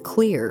wishes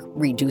clear,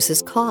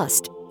 reduces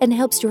cost, and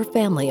helps your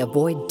family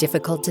avoid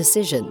difficult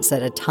decisions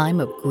at a time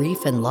of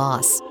grief and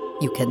loss.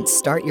 You can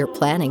start your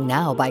planning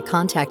now by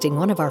contacting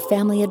one of our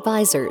family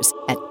advisors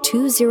at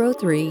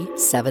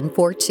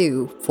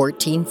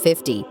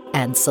 203-742-1450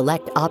 and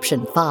select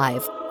option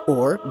 5,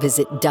 or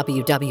visit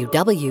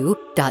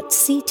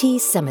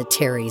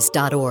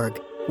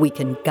www.ctcemeteries.org. We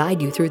can guide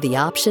you through the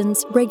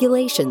options,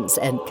 regulations,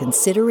 and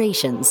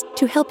considerations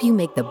to help you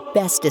make the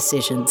best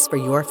decisions for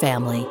your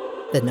family.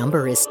 The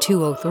number is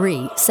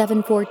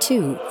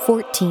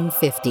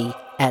 203-742-1450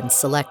 and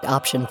select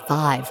option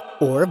 5,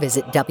 or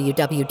visit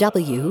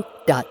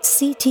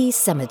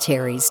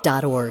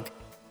www.ctcemeteries.org.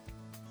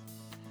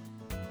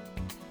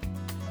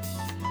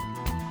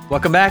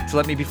 Welcome back to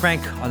Let Me Be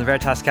Frank on the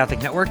Veritas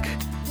Catholic Network.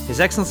 His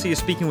Excellency is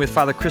speaking with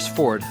Father Chris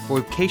Ford,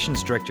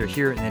 Vocations Director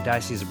here in the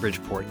Diocese of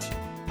Bridgeport.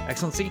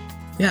 Excellency?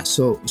 Yeah,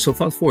 so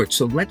Father Ford,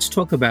 so let's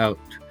talk about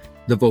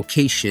the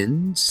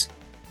vocations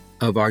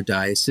of our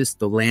diocese,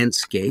 the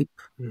landscape,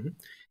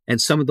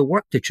 and some of the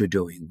work that you're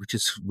doing,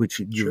 which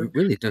you've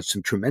really done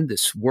some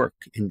tremendous work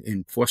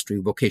in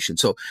fostering vocation.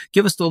 So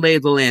give us the lay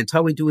of the land.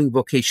 How are we doing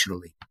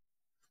vocationally?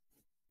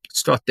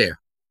 Start there.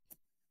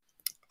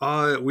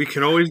 We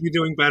can always be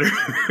doing better.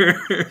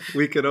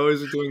 We could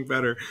always be doing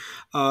better.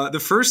 The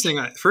first thing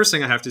I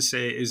have to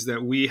say is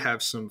that we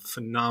have some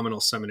phenomenal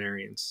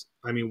seminarians.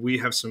 I mean, we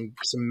have some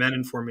men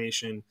in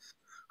formation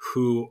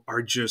who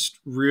are just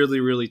really,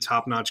 really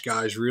top-notch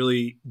guys,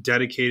 really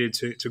dedicated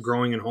to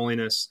growing in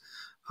holiness,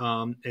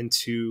 and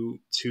to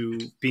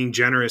being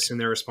generous in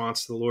their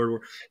response to the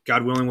Lord.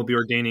 God willing, we'll be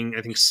ordaining,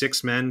 I think,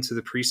 6 men to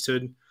the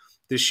priesthood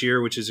this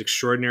year, which is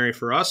extraordinary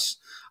for us,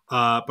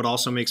 but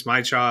also makes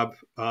my job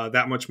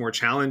that much more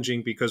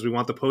challenging because we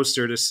want the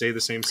poster to stay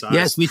the same size.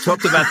 Yes, we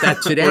talked about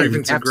that today. Or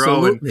even to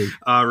Absolutely.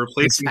 grow and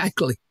replacing.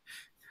 Exactly.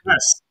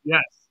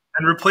 Yes.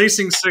 And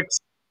replacing 6.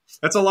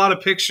 That's a lot of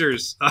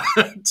pictures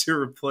to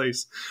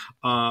replace,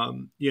 but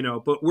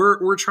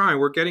we're trying,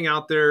 we're getting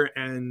out there.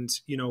 And,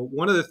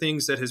 one of the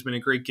things that has been a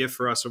great gift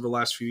for us over the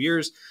last few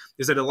years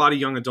is that a lot of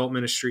young adult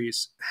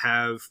ministries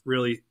have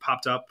really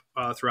popped up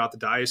throughout the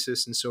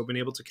diocese. And so I've been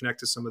able to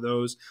connect to some of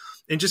those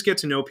and just get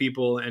to know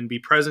people and be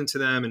present to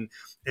them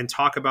and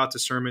talk about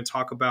discernment,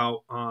 talk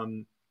about,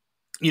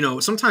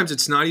 sometimes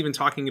it's not even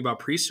talking about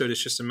priesthood.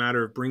 It's just a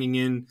matter of bringing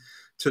in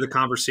to the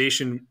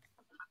conversation,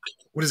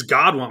 what does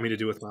God want me to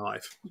do with my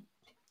life?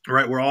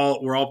 Right. We're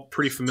all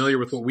pretty familiar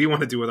with what we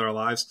want to do with our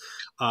lives,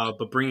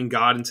 but bringing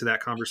God into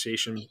that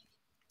conversation.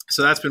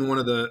 So that's been one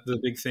of the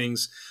big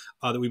things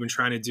that we've been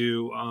trying to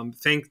do.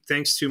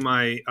 Thanks to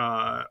my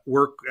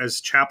work as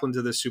chaplain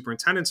to the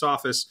superintendent's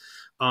office,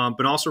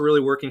 but also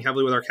really working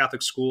heavily with our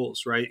Catholic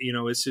schools. Right.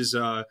 This is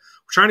we're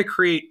trying to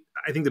create,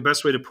 I think the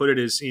best way to put it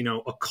is,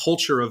 a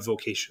culture of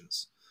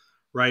vocations.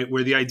 Right,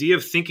 where the idea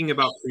of thinking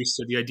about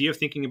priesthood, the idea of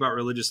thinking about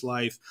religious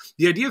life,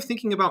 the idea of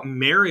thinking about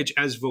marriage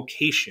as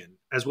vocation,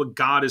 as what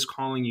God is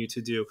calling you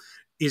to do,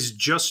 is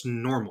just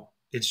normal.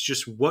 It's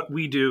just what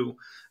we do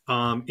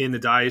in the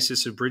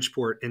Diocese of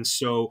Bridgeport. And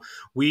so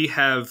we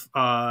have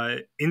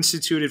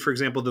instituted, for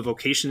example, the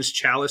Vocations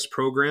Chalice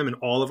program in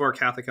all of our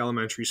Catholic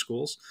elementary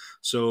schools.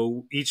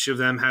 So each of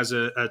them has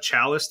a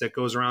chalice that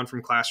goes around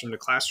from classroom to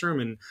classroom.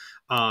 And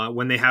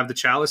when they have the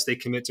chalice, they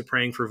commit to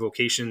praying for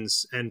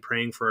vocations and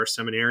praying for our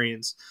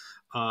seminarians.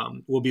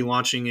 We'll be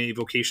launching a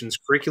vocations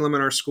curriculum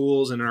in our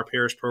schools and in our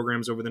parish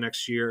programs over the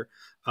next year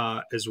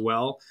as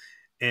well.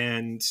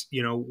 And,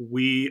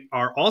 we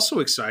are also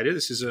excited.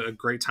 This is a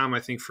great time, I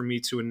think, for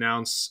me to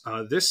announce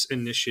this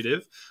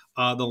initiative,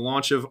 the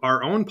launch of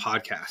our own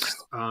podcast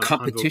on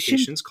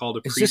vocations called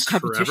A Priest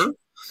Forever.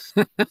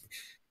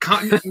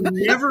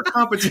 Never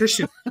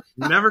competition.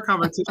 Never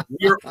competition.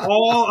 We are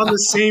all on the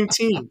same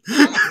team.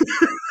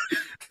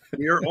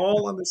 We are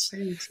all on the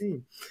same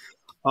team.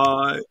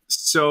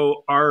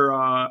 So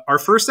our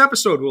first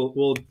episode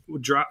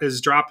is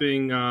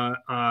dropping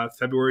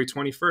February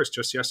 21st,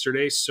 just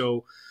yesterday.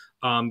 So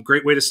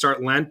great way to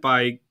start Lent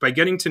by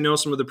getting to know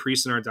some of the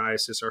priests in our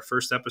diocese. Our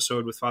first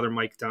episode with Father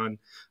Mike Dunn.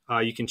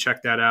 You can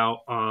check that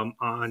out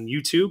on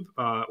YouTube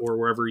or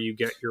wherever you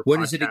get your podcasts.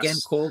 What is it again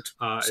called?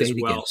 Say as it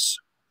well. Again.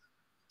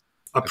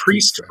 A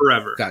Priest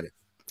Forever. Got it.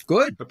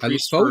 Good. A I look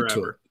Priest forward to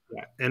Forever. it.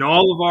 Yeah. And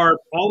all of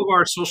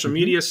our social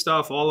media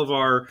stuff, all of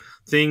our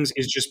things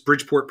is just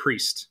Bridgeport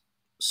Priest.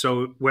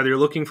 So whether you're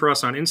looking for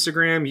us on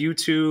Instagram,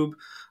 YouTube,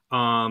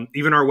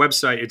 even our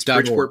website, it's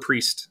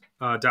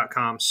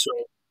bridgeportpriest.com. So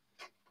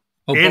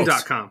and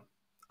 .com.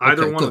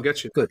 Either one will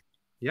get you. Good.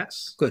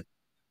 Yes. Good.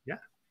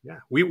 Yeah.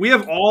 We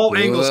have all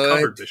angles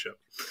covered, Bishop.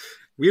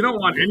 We don't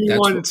want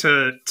anyone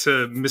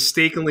to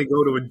mistakenly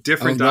go to a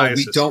different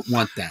diocese. No, we don't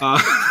want that.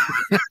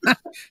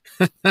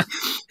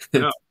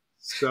 No.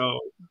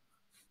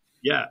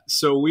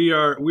 So we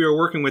are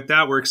working with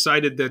that. We're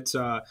excited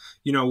that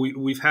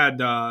we've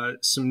had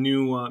some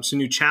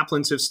new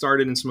chaplains have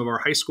started in some of our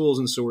high schools,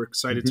 and so we're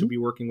excited to be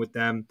working with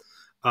them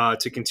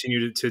to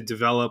continue to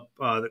develop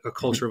a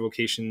culture of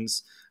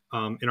vocations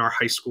in our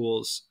high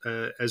schools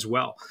as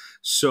well.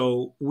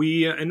 So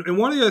and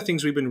one of the other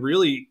things we've been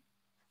really,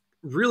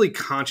 really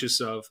conscious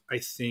of, I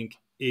think,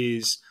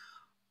 is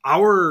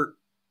our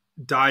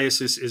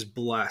diocese is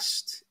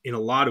blessed in a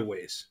lot of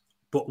ways.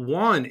 But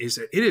one is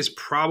that it is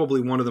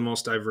probably one of the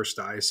most diverse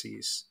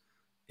dioceses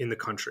in the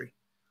country.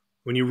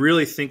 When you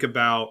really think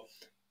about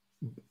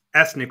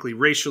ethnically,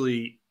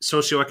 racially,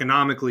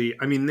 socioeconomically,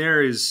 I mean,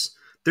 there is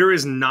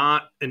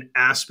not an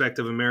aspect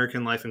of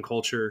American life and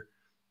culture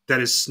that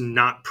is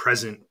not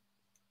present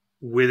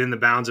within the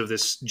bounds of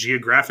this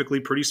geographically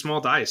pretty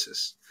small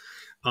diocese.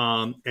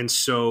 And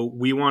so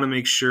we want to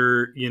make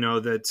sure,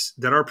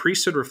 that our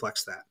priesthood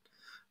reflects that.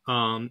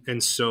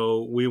 And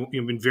so we've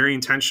been very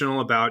intentional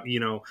about,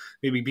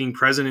 maybe being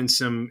present in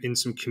some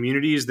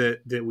communities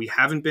that we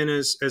haven't been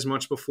as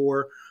much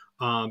before,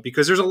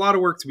 because there's a lot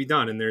of work to be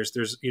done. And there's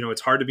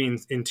it's hard to be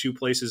in 2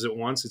 places at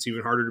once. It's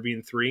even harder to be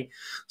in 3.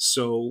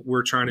 So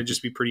we're trying to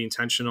just be pretty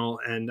intentional.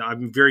 And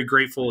I'm very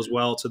grateful as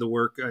well to the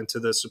work and to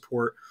the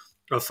support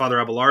of Father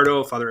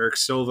Abelardo, Father Eric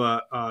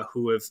Silva,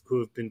 who have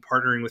been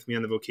partnering with me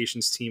on the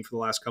vocations team for the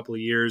last couple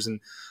of years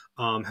and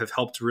have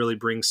helped really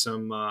bring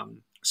some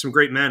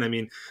great men. I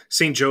mean,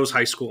 St. Joe's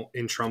High School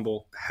in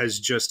Trumbull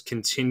has just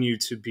continued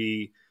to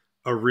be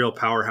a real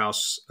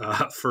powerhouse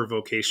for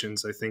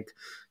vocations. I think,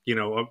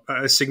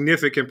 a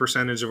significant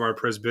percentage of our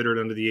presbyterate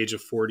under the age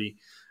of 40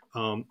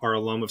 are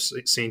alum of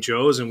St.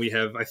 Joe's. And we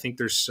have, I think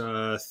there's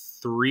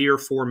 3 or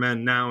 4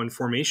 men now in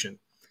formation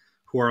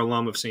who are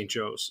alum of St.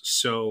 Joe's.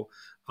 So,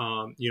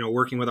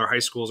 working with our high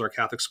schools, our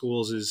Catholic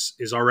schools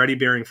is already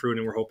bearing fruit,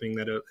 and we're hoping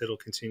that it'll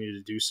continue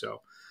to do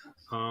so.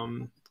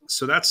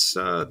 So just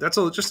a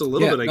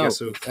little bit, I guess,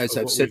 of as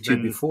I've what said we've to you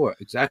been before,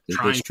 exactly.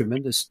 trying.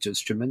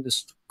 There's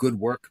tremendous good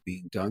work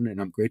being done,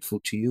 and I'm grateful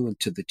to you and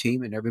to the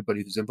team and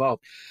everybody who's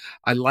involved.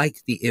 I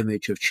like the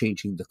image of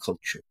changing the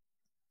culture,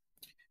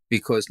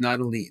 because not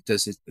only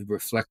does it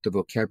reflect the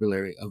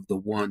vocabulary of the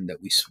one that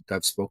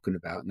I've spoken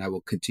about, and I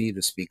will continue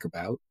to speak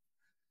about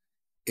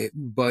it,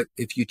 but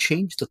if you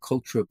change the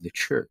culture of the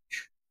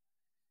church,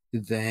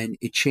 then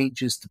it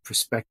changes the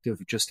perspective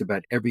of just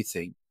about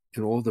everything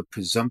and all the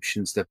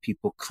presumptions that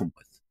people come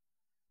with,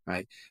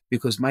 right?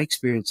 Because my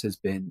experience has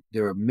been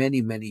there are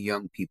many, many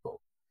young people,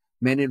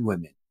 men and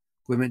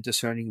women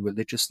discerning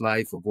religious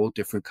life of all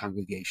different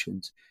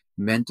congregations,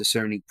 men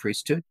discerning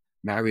priesthood,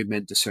 married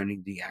men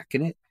discerning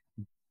diaconate,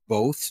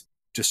 both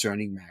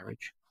discerning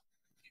marriage,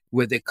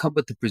 where they come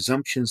with the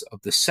presumptions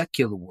of the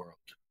secular world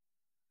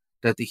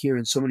that they hear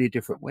in so many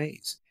different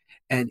ways.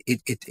 And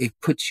it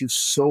puts you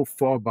so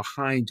far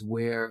behind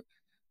where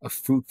a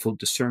fruitful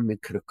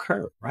discernment could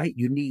occur, right?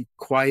 You need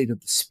quiet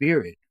of the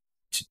spirit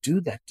to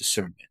do that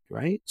discernment,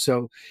 right?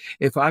 So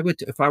if I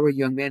were a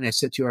young man, I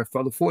said to you,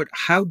 Father Ford,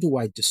 how do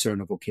I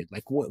discern of a kid?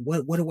 Like what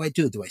do I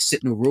do? Do I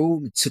sit in a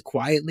room and sit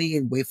quietly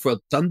and wait for a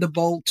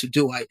thunderbolt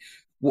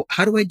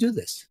how do I do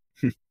this?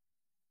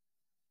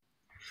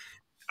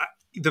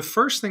 The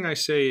first thing I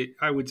say,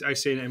 I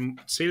say, and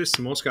say this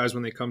to most guys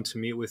when they come to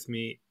meet with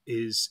me,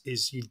 is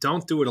you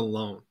don't do it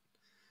alone.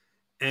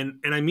 And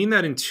I mean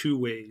that in two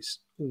ways.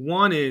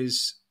 One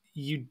is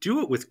you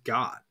do it with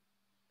God,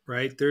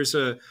 right? There's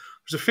a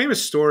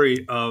famous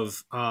story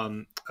of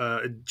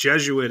a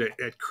Jesuit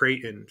at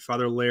Creighton,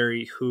 Father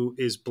Larry, who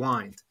is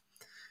blind.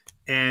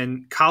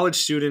 And college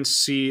students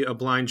see a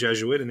blind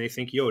Jesuit and they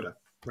think Yoda,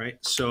 right?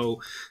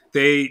 So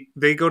they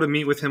go to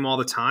meet with him all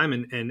the time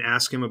and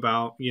ask him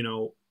about,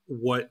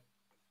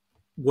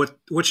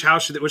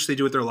 which they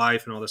do with their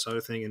life and all this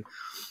other thing.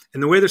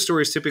 And the way the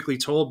story is typically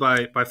told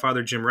by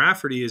Father Jim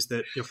Rafferty is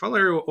that Father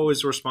Larry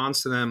always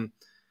responds to them,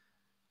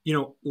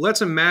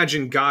 let's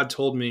imagine God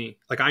told me,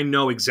 like, I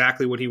know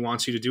exactly what he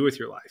wants you to do with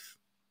your life.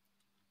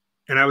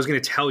 And I was going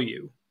to tell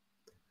you,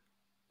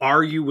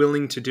 are you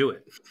willing to do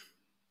it?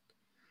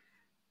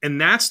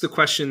 And that's the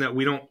question that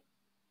we don't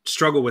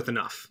struggle with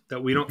enough,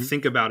 that we don't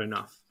think about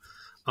enough.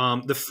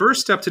 The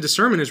first step to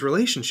discernment is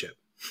relationship.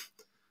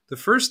 The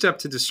first step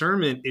to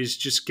discernment is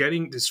just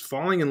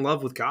falling in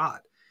love with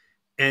God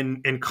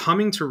and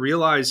coming to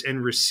realize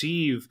and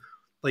receive,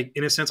 like,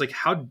 in a sense, like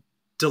how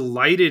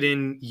delighted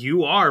in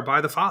you are by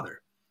the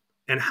Father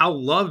and how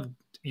loved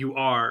you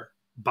are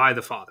by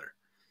the Father.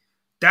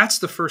 That's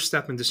the first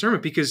step in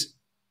discernment, because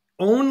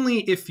only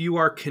if you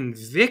are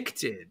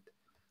convicted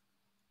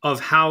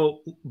of how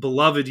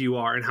beloved you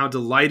are and how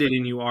delighted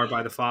in you are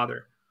by the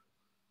Father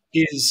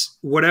is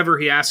whatever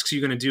he asks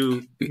you going to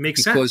do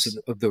makes because sense.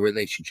 of the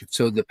relationship.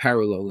 So the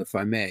parallel, if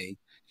I may,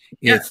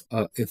 Yeah.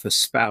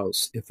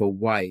 if a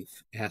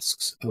wife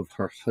asks of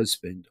her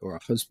husband or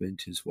a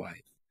husband his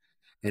wife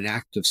an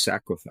act of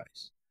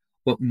sacrifice,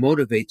 what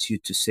motivates you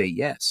to say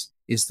yes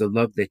is the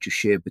love that you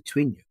share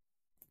between you.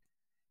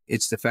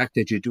 It's the fact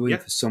that you're doing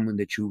it for someone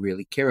that you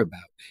really care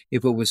about.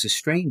 If it was a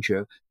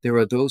stranger, there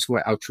are those who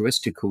are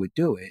altruistic who would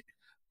do it,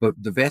 but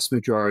the vast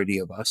majority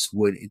of us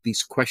would at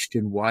least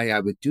question why I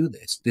would do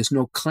this. There's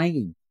no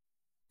claim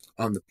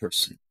on the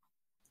person,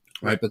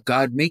 right? But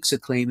God makes a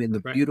claim in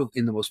the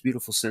in the most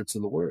beautiful sense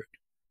of the word,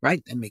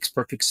 right? That makes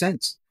perfect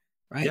sense,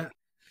 right? Yeah.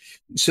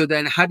 So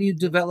then, how do you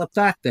develop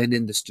that then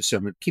in this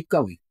discernment? Keep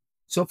going.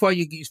 So far, A+.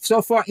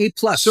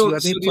 So you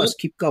have A+.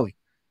 Keep going.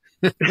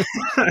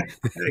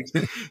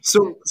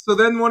 So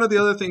then one of the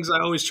other things I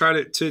always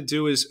try to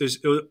do is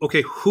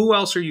okay, who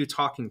else are you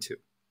talking to,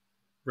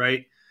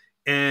 right?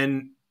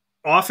 And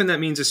often that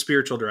means a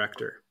spiritual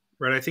director,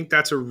 right? I think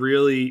that's a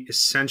really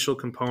essential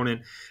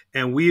component.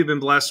 And we have been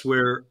blessed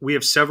where we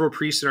have several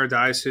priests in our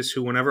diocese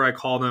who, whenever I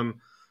call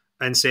them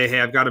and say, hey,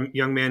 I've got a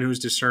young man who's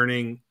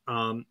discerning,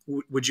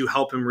 would you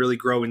help him really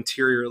grow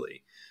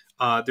interiorly?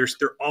 They're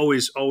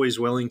always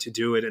willing to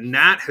do it. And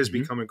that has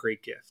become a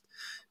great gift,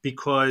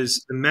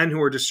 because the men who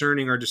are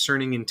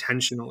discerning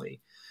intentionally,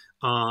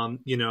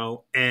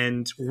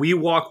 and we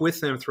walk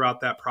with them throughout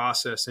that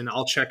process, and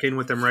I'll check in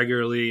with them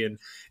regularly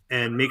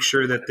and make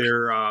sure that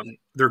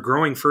they're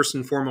growing first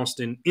and foremost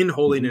in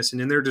holiness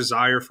and in their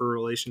desire for a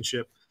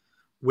relationship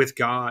with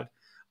God.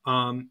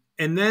 And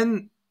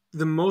then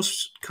the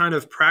most kind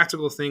of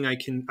practical thing I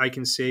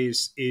can say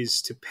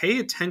is to pay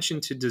attention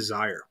to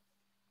desire.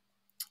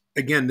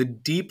 Again, the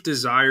deep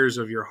desires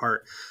of your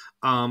heart.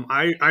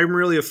 I'm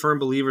really a firm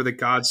believer that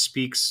God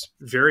speaks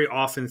very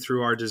often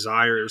through our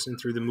desires and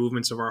through the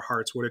movements of our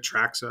hearts, what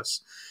attracts us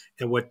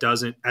and what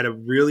doesn't, at a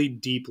really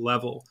deep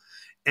level.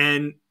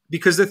 And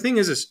because the thing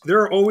is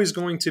there are always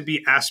going to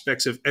be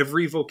aspects of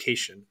every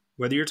vocation,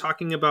 whether you're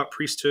talking about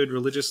priesthood,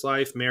 religious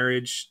life,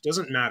 marriage,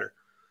 doesn't matter.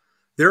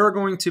 There are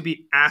going to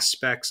be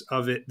aspects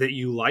of it that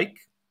you like,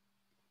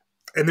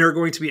 and there are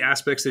going to be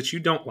aspects that you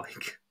don't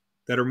like,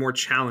 that are more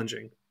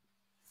challenging.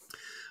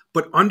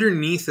 But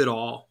underneath it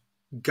all,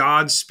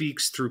 God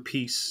speaks through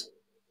peace.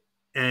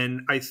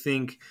 And I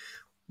think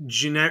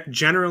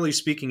generally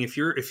speaking, if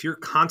you're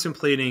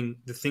contemplating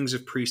the things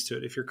of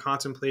priesthood, if you're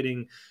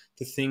contemplating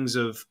the things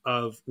of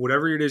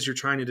whatever it is you're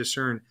trying to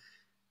discern,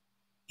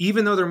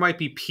 even though there might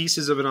be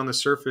pieces of it on the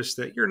surface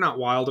that you're not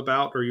wild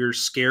about or you're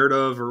scared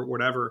of or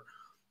whatever,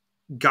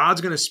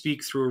 God's going to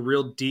speak through a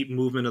real deep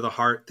movement of the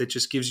heart that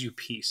just gives you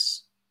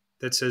peace,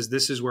 that says,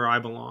 this is where I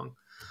belong.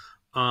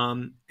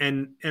 And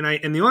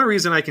the only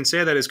reason I can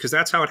say that is because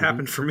that's how it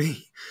happened for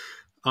me.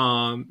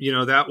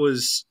 That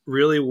was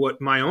really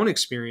what my own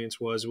experience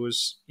was,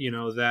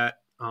 that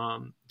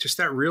just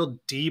that real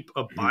deep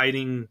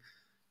abiding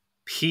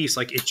peace.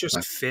 Like it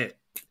just fit,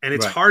 and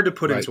it's hard to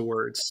put into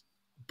words,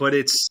 but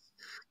it's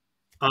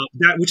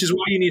that, which is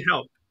why you need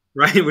help,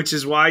 right? Which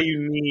is why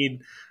you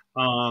need,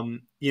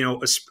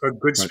 a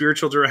good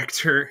spiritual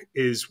director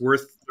is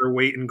worth their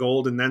weight in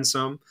gold and then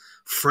some.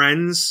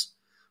 Friends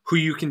who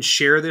you can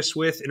share this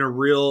with in a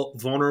real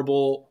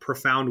vulnerable,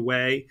 profound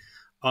way.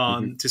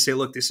 To say,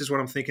 look, this is what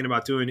I'm thinking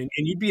about doing. And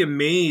you'd be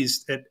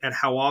amazed at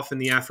how often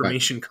the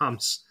affirmation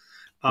comes,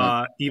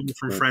 even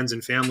from friends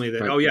and family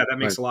that, oh yeah, that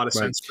makes a lot of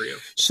sense for you.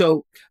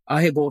 So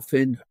I have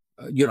often,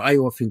 I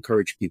often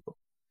encourage people,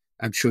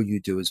 I'm sure you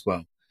do as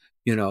well.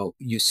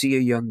 You see a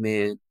young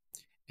man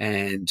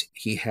and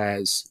he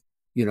has,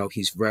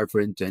 he's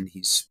reverent and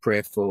he's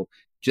prayerful.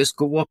 Just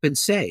go up and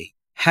say,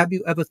 have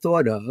you ever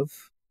thought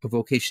of a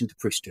vocation to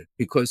priesthood?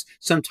 Because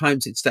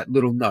sometimes it's that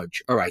little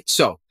nudge. All right.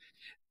 So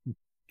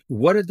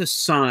what are the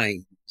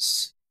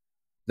signs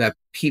that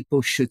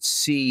people should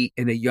see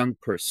in a young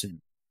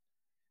person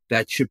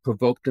that should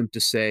provoke them to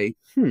say,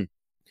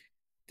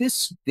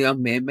 this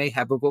young man may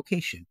have a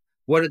vocation?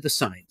 What are the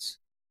signs?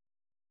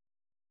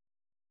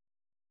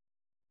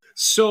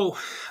 So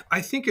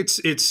I think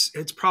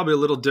it's probably a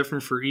little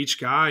different for each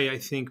guy, I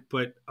think,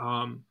 but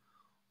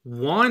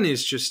one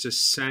is just a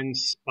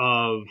sense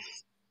of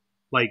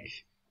like,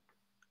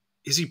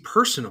 is he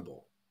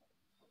personable?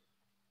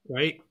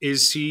 Right?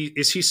 Is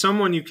he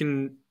someone you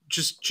can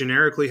just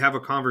generically have a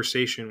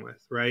conversation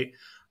with, right?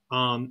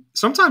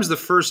 Sometimes the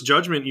first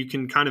judgment you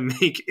can kind of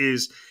make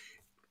is,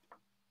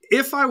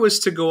 if I was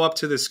to go up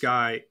to this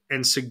guy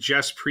and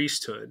suggest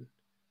priesthood,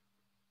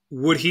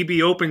 would he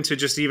be open to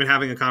just even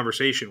having a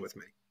conversation with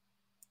me?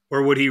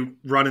 Or would he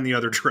run in the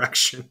other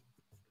direction,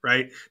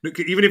 right?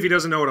 Even if he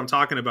doesn't know what I'm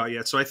talking about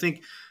yet. So I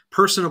think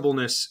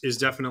personableness is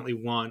definitely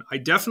one. I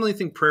definitely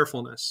think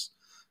prayerfulness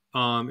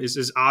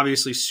is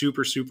obviously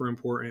super, super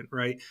important,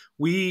 right?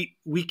 We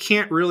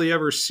can't really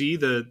ever see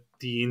the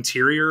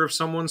interior of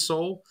someone's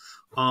soul,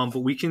 but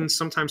we can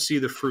sometimes see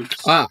the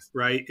fruits,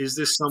 right? Is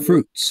this some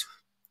fruits?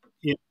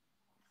 Yeah.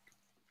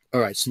 All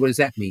right. So what does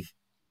that mean?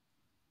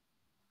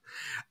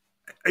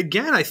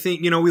 Again, I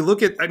think, we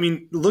look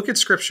at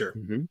scripture,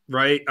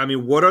 right? I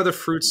mean, what are the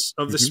fruits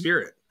of the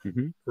Spirit,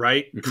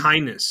 right?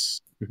 Kindness,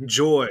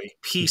 joy,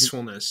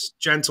 peacefulness,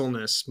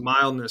 gentleness,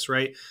 mildness,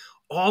 right?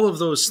 All of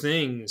those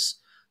things.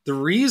 The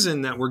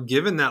reason that we're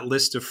given that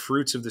list of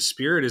fruits of the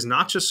Spirit is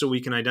not just so we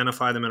can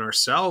identify them in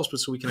ourselves, but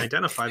so we can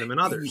identify them in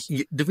others.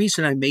 The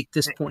reason I make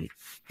this point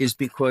is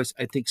because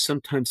I think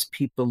sometimes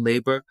people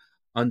labor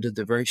under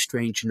the very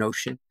strange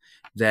notion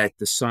that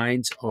the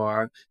signs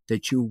are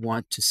that you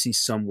want to see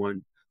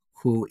someone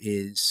who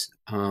is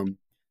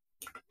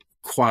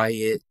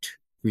quiet,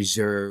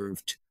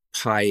 reserved,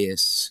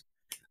 pious,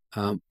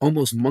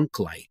 almost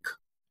monk-like.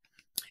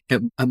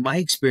 And my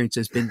experience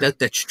has been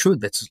that's true.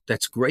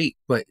 That's great.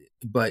 But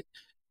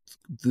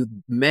the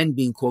men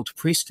being called to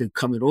priesthood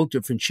come in all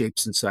different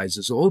shapes and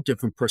sizes, all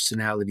different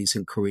personalities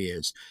and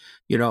careers.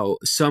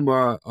 Some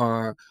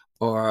are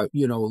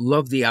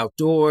love the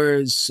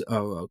outdoors,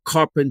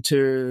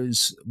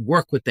 carpenters,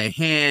 work with their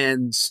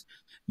hands.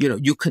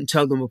 You can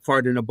tell them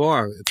apart in a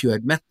bar if you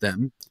had met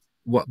them.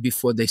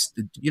 Before they,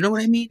 you know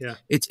what I mean? Yeah.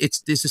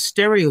 There's a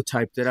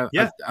stereotype that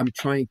I'm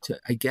trying to,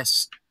 I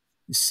guess,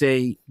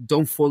 say,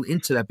 don't fall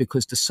into that,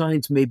 because the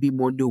signs may be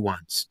more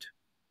nuanced,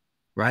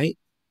 right?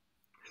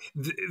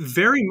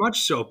 Very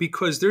much so,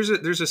 because there's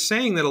a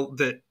saying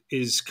that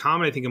is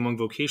common, I think, among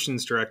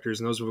vocations directors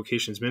and those of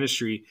vocations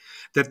ministry,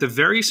 that the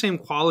very same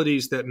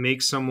qualities that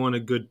make someone a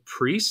good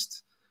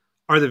priest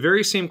are the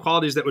very same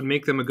qualities that would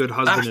make them a good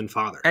husband and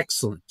father.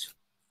 Excellent.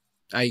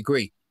 I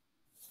agree.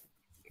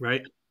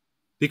 Right?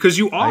 Because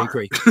you are. I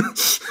agree.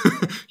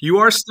 You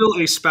are still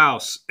a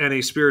spouse and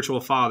a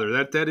spiritual father.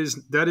 That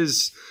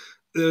is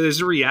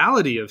a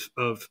reality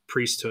of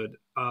priesthood.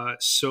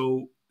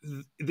 So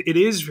it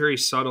is very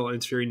subtle and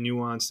it's very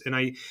nuanced.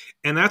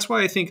 And that's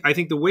why I think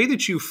the way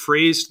that you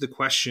phrased the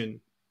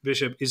question,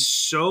 Bishop, is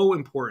so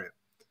important,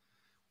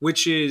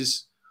 which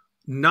is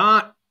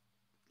not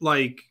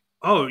like,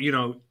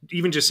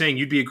 even just saying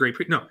you'd be a great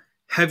priest. No.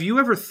 Have you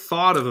ever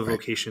thought of a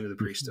vocation to the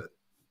priesthood?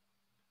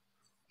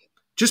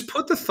 Just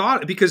put the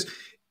thought, because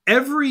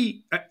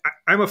I'm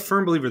a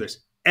firm believer of this.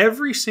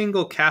 Every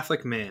single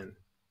Catholic man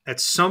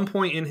at some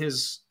point in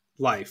his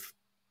life,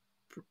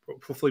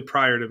 hopefully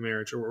prior to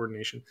marriage or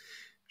ordination,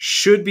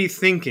 should be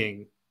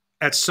thinking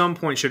at some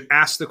point, should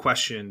ask the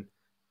question,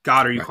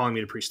 God, are you calling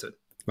me to priesthood?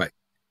 Right.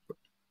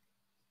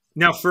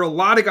 Now, for a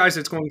lot of guys,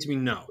 it's going to be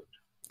no.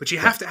 But you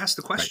have to ask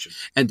the question.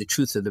 Right. And the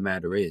truth of the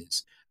matter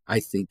is, I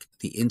think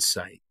the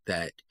insight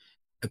that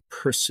a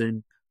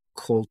person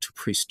called to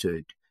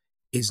priesthood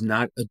is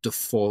not a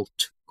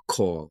default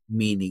call,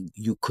 meaning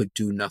you could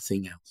do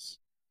nothing else.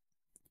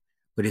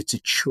 But it's a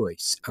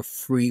choice, a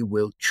free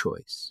will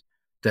choice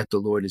that the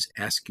Lord is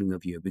asking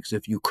of you. Because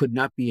if you could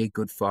not be a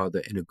good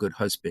father and a good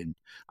husband,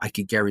 I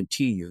can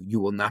guarantee you,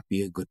 you will not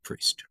be a good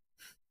priest.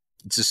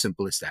 It's as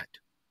simple as that.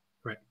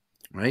 Right.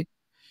 Right?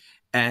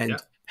 And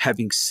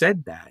having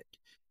said that,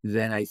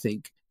 then I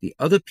think the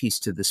other piece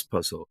to this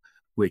puzzle,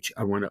 which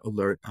I want to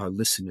alert our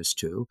listeners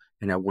to,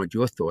 and I want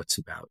your thoughts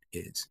about,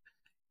 is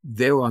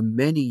there are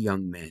many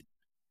young men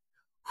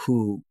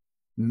who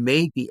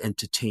may be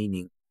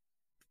entertaining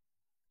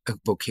a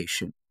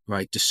vocation,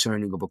 right?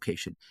 Discerning a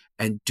vocation,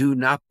 and do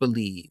not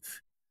believe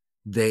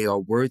they are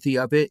worthy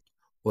of it,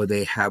 or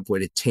they have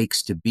what it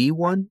takes to be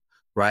one,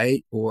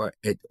 right? Or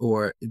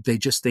they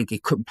just think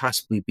it couldn't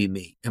possibly be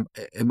me.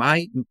 Am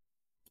I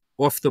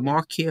off the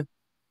mark here,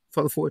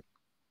 Father Ford?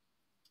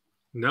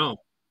 No,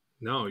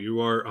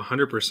 you are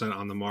 100%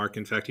 on the mark.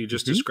 In fact, you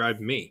just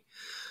described me.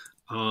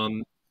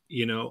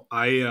 You know,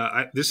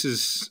 I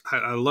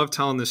love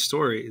telling this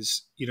story.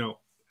 Is, you know,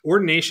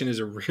 ordination is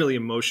a really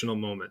emotional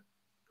moment,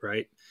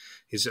 right?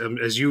 Is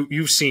as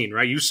you've seen,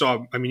 right? You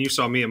saw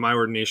me at my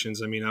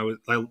ordinations. I mean,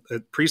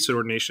 at priesthood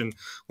ordination.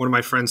 One of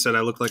my friends said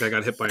I looked like I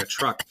got hit by a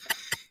truck.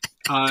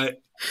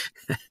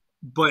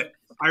 But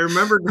I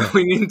remember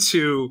going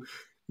into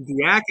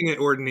the diaconate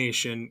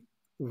ordination,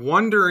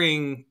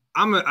 wondering.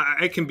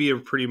 I can be a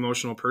pretty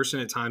emotional person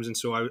at times, and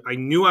so I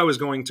knew I was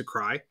going to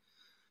cry,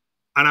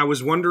 and I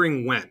was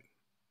wondering when.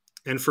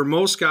 And for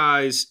most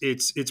guys,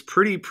 it's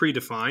pretty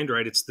predefined,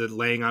 right? It's the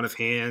laying on of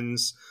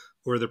hands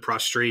or the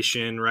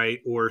prostration, right?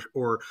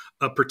 Or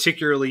a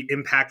particularly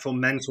impactful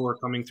mentor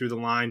coming through the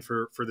line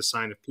for the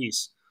sign of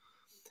peace.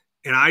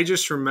 And I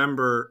just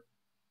remember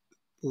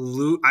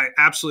I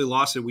absolutely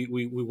lost it.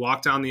 We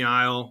walked down the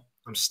aisle.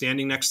 I'm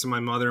standing next to my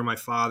mother and my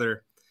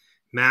father.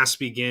 Mass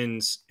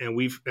begins, and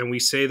we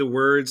say the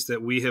words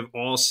that we have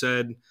all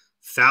said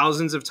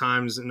thousands of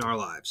times in our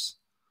lives.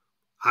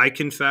 I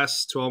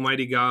confess to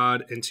Almighty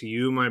God and to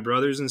you, my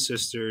brothers and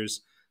sisters,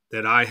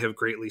 that I have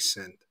greatly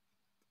sinned.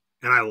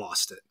 And I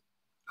lost it.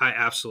 I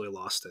absolutely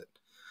lost it.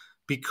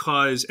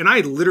 And I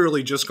had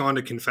literally just gone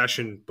to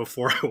confession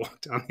before I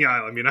walked down the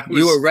aisle. I mean,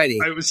 you were ready.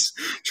 I was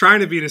trying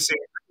to be in a saint.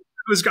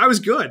 I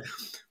was good.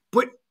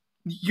 But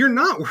you're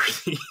not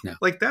worthy. No.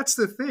 Like, that's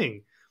the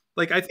thing.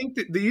 Like, I think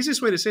that the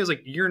easiest way to say is,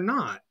 like, you're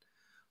not.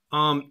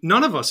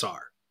 None of us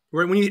are.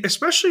 Right?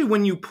 Especially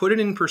when you put it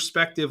in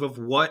perspective of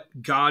what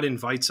God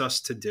invites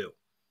us to do,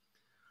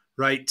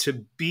 right?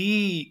 To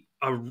be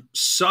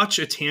such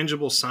a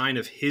tangible sign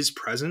of his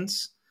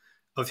presence,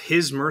 of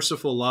his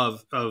merciful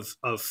love, of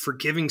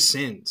forgiving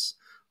sins,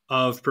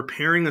 of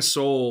preparing a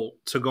soul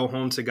to go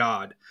home to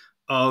God,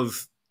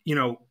 of, you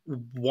know,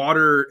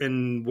 water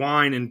and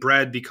wine and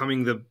bread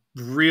becoming the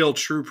real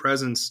true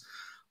presence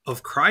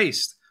of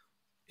Christ.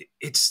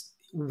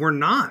 We're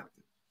not,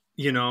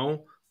 you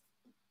know,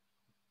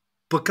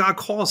 but God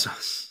calls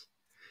us.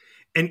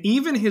 And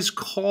even his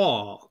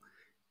call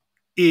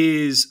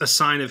is a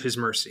sign of his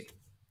mercy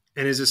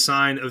and is a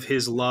sign of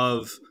his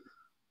love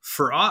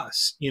for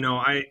us. You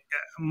know,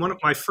 one of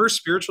my first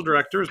spiritual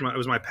directors, it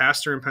was my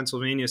pastor in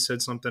Pennsylvania,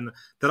 said something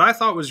that I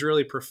thought was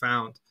really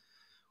profound,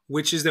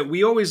 which is that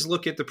we always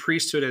look at the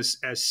priesthood as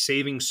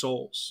saving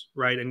souls,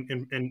 right?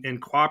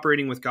 And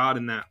cooperating with God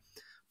in that.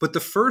 But the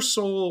first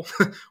soul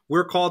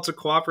we're called to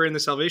cooperate in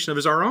the salvation of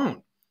is our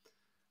own,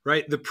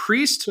 right? The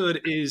priesthood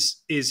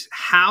is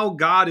how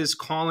God is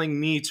calling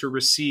me to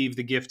receive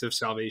the gift of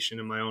salvation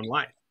in my own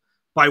life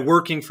by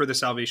working for the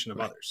salvation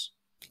of others.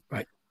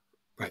 Right.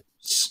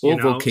 All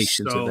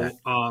vocations of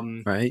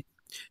that, right?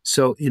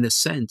 So in a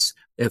sense,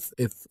 if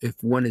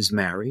one is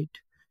married,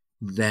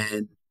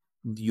 then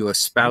your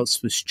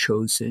spouse was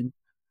chosen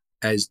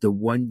as the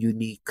one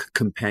unique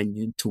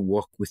companion to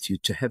walk with you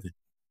to heaven.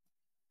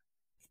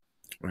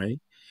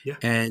 Right? Yeah.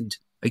 And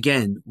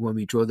again, when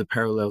we draw the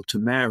parallel to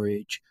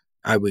marriage,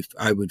 I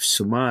would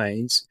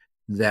surmise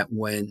that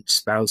when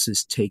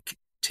spouses take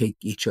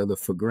each other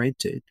for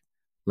granted,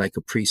 like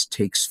a priest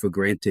takes for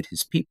granted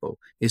his people,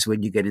 is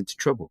when you get into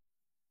trouble.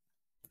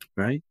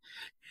 Right?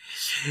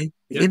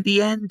 Yeah. In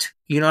the end,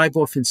 you know, I've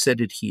often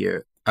said it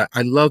here,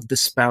 I love the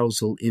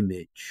spousal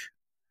image.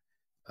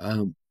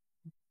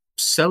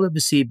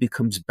 Celibacy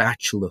becomes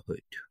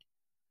bachelorhood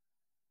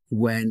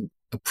when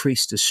a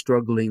priest is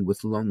struggling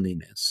with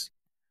loneliness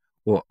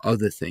or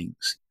other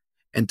things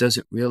and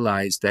doesn't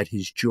realize that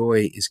his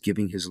joy is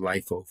giving his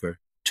life over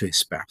to his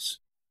spouse.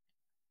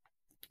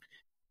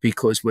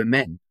 Because we're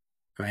men,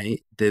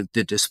 right? The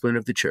discipline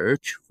of the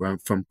church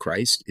from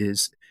Christ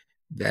is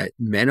that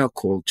men are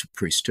called to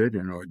priesthood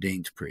and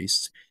ordained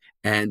priests.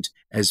 And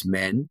as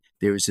men,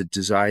 there is a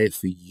desire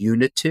for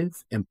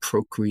unitive and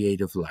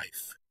procreative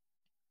life.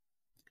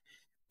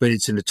 But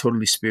it's in a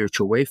totally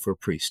spiritual way for a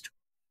priest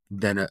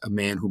than a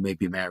man who may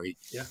be married,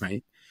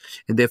 right?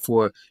 And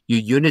therefore, your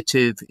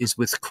unitive is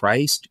with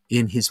Christ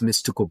in his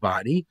mystical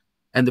body,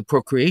 And the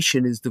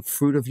procreation is the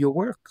fruit of your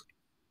work,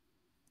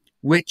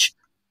 which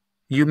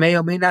you may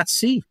or may not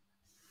see.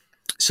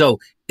 So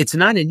it's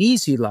not an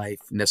easy life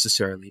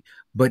necessarily,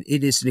 but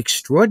it is an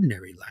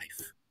extraordinary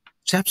life.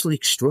 It's absolutely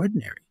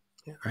extraordinary,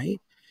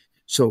 right?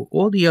 So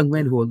all the young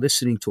men who are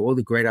listening to all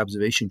the great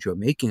observations you're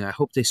making, I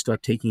hope they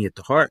start taking it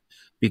to heart,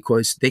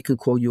 because they can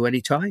call you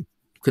anytime.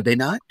 Could they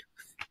not?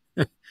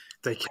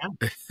 They can.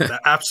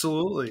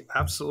 Absolutely.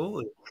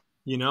 Absolutely.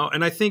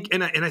 And I think,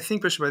 I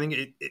think, Bishop, I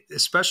think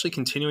especially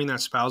continuing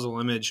that spousal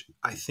image,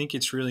 I think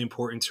it's really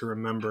important to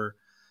remember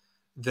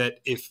that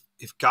if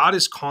God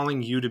is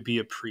calling you to be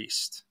a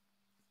priest,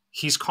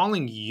 he's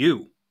calling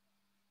you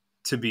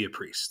to be a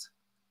priest.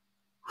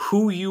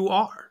 Who you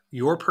are,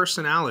 your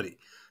personality,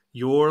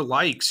 your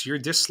likes, your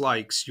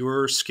dislikes,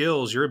 your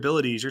skills, your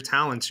abilities, your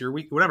talents, your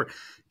whatever,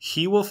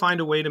 he will find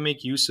a way to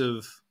make use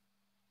of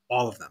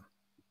all of them.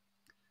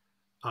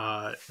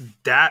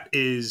 That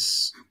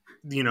is,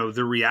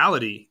 the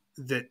reality,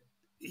 that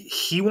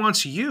he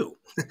wants you.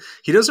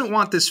 He doesn't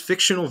want this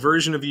fictional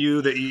version of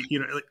you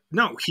that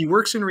no, he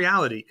works in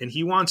reality, and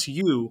he wants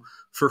you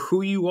for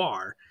who you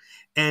are.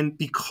 And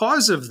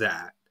because of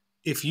that,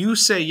 if you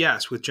say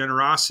yes with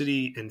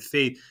generosity and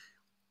faith,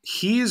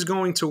 he is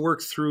going to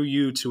work through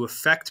you to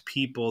affect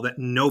people that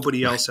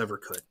nobody else ever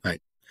could.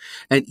 Right.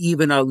 And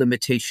even our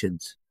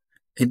limitations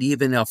and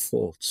even our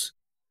faults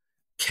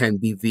can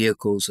be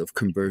vehicles of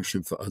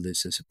conversion for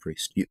others as a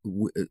priest.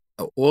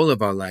 All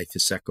of our life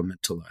is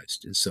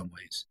sacramentalized in some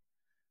ways,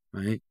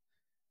 right?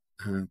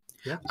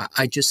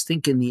 I just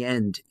think in the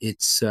end,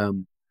 it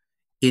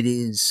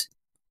is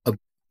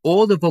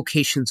all the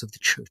vocations of the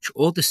church,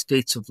 all the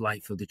states of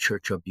life of the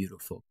church are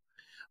beautiful.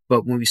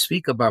 But when we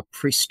speak about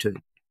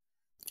priesthood,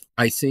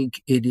 I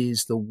think it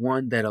is the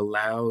one that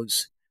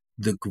allows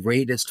the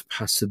greatest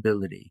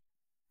possibility,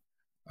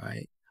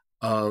 right,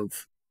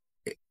 of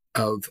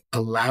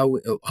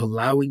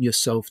allowing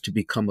yourself to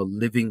become a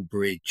living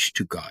bridge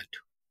to God,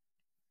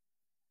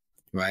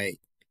 right?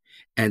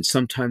 And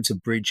sometimes a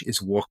bridge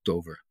is walked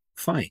over.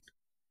 Fine.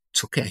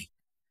 It's okay.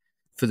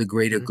 For the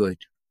greater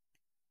good,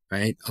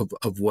 right,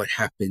 of what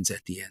happens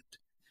at the end.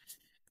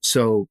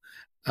 So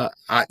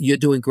you're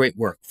doing great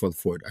work, Father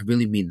Ford. I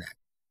really mean that.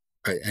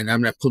 Right? And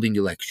I'm not pulling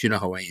your legs. You know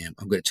how I am.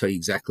 I'm going to tell you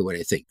exactly what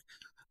I think.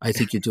 I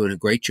think you're doing a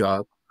great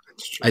job.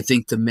 I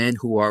think the men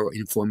who are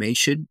in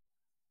formation,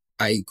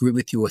 I agree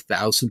with you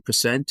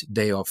 1,000%.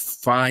 They are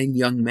fine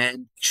young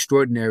men,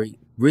 extraordinary,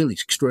 really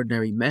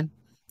extraordinary men.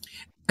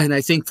 And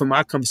I think from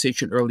our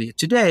conversation earlier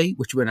today,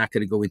 which we're not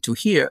going to go into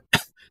here,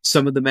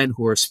 some of the men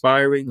who are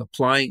aspiring,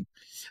 applying,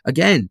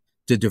 again,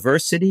 the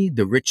diversity,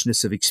 the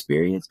richness of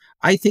experience,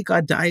 I think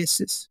our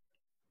diocese,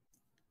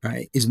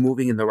 right, is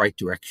moving in the right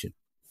direction,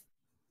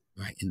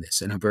 right, in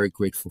this. And I'm very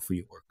grateful for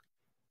your work.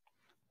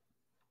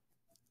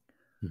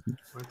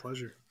 My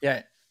pleasure.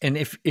 Yeah. And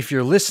if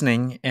you're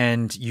listening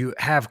and you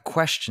have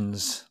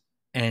questions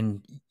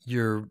and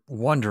you're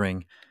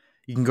wondering,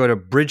 you can go to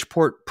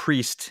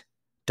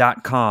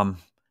bridgeportpriest.com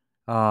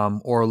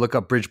or look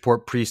up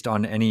Bridgeport Priest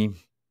on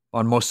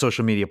most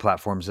social media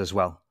platforms as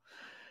well.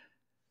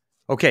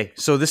 Okay,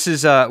 so this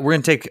is we're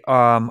going to take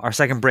our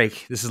second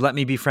break. This is Let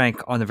Me Be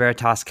Frank on the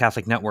Veritas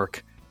Catholic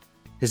Network.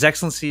 His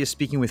Excellency is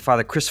speaking with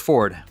Father Chris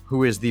Ford,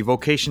 who is the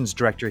Vocations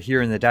Director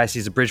here in the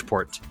Diocese of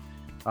Bridgeport.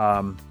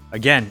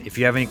 Again, if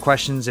you have any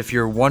questions, if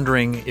you're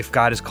wondering if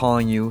God is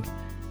calling you,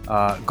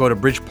 go to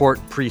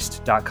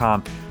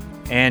bridgeportpriest.com,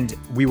 and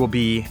we will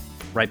be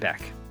right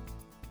back.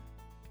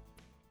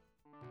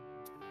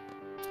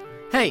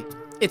 Hey,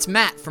 it's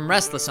Matt from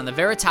Restless on the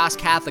Veritas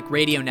Catholic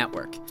Radio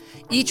Network.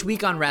 Each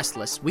week on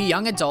Restless, we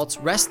young adults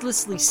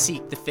restlessly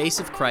seek the face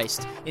of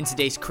Christ in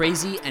today's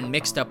crazy and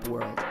mixed up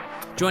world.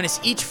 Join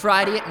us each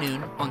Friday at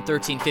noon on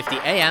 1350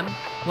 AM,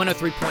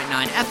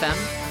 103.9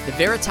 FM, the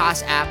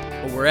Veritas app,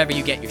 or wherever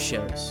you get your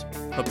shows.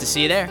 Hope to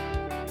see you there.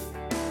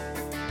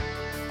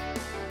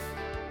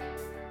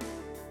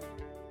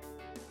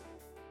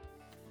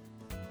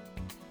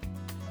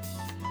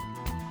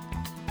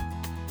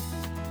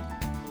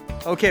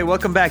 Okay,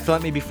 welcome back to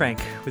Let Me Be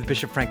Frank with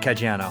Bishop Frank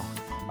Caggiano.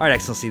 All right,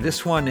 Excellency,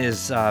 this one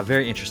is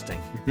very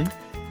interesting.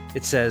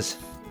 It says,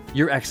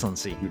 Your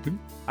Excellency,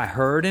 I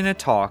heard in a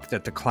talk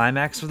that the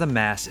climax of the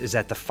Mass is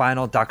at the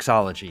final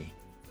doxology.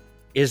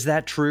 Is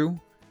that true?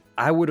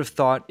 I would have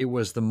thought it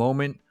was the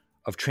moment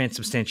of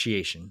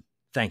transubstantiation.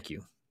 Thank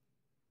you.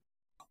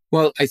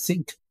 Well, I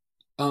think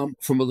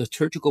from a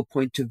liturgical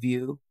point of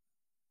view,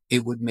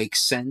 it would make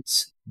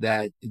sense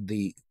that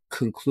the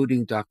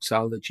concluding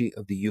doxology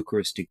of the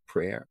Eucharistic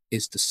prayer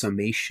is the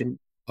summation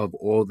of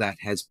all that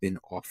has been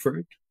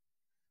offered,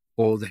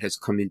 all that has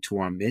come into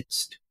our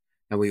midst,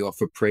 and we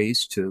offer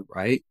praise to,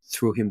 right,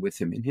 through him,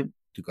 with him, in him,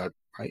 to God,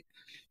 right?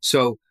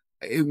 So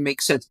it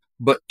makes sense.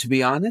 But to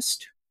be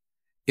honest,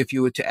 if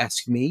you were to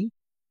ask me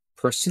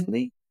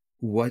personally,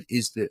 what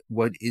is the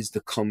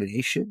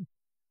culmination,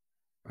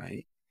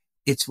 right?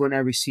 It's when I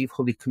receive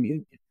Holy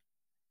Communion.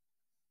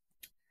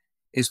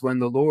 Is when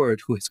the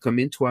Lord, who has come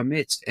into our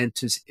midst,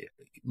 enters.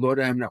 Lord,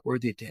 I am not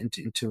worthy to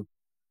enter into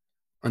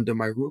under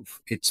my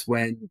roof. It's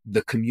when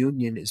the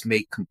communion is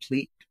made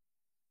complete,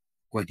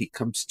 when he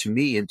comes to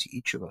me and to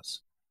each of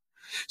us.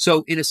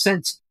 So in a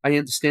sense, I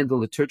understand the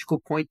liturgical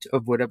point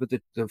of whatever the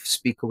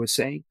speaker was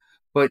saying,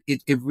 but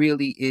it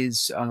really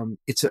is,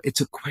 it's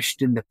a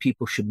question that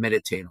people should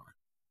meditate on,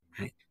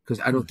 right? Because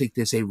I don't think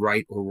there's a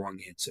right or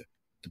wrong answer.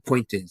 The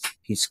point is,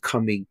 he's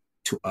coming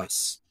to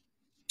us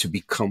to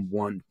become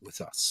one with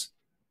us,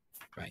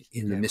 right?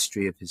 In the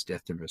mystery of his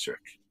death and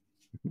resurrection.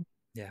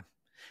 Yeah.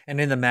 And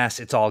in the Mass,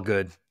 it's all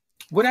good.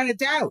 Without a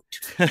doubt.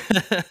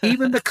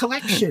 Even the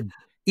collection,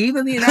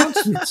 even the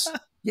announcements.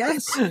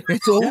 Yes,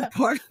 it's all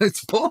part of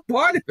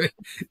it.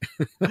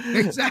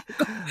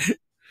 Exactly.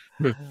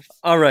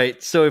 All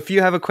right. So if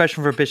you have a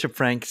question for Bishop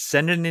Frank,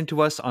 send it in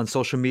to us on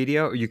social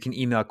media, or you can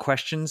email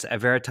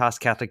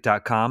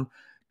questions@veritascatholic.com.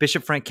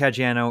 Bishop Frank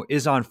Caggiano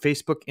is on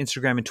Facebook,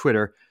 Instagram, and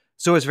Twitter.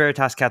 So is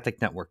Veritas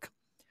Catholic Network.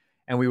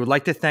 And we would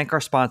like to thank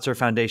our sponsor,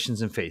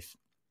 Foundations in Faith.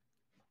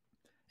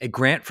 A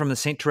grant from the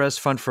St. Therese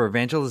Fund for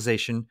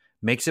Evangelization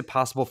makes it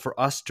possible for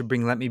us to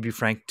bring Let Me Be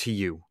Frank to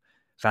you.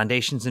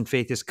 Foundations in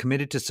Faith is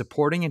committed to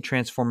supporting and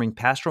transforming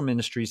pastoral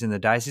ministries in the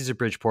Diocese of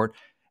Bridgeport,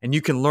 and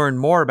you can learn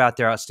more about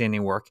their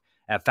outstanding work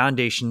at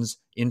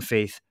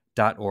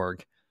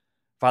foundationsinfaith.org.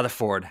 Father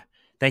Ford,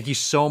 thank you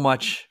so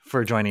much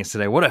for joining us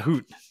today. What a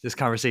hoot this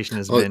conversation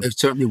has been. It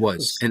certainly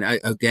was. And I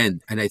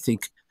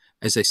think,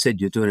 as I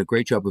said, you're doing a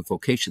great job with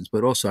vocations,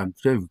 but also I'm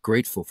very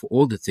grateful for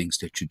all the things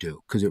that you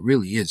do, because it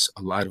really is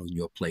a lot on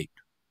your plate.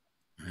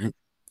 All right?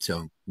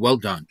 So well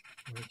done.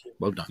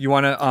 Well done. You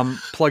want to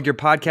plug your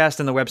podcast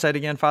and the website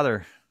again,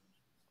 Father?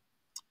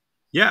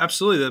 Yeah,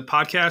 absolutely. The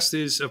podcast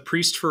is A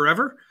Priest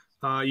Forever.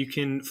 You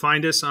can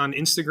find us on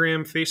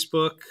Instagram,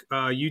 Facebook,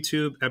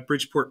 YouTube at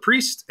Bridgeport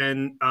Priest,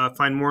 and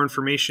find more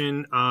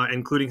information,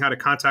 including how to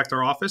contact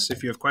our office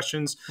if you have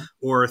questions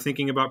or are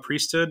thinking about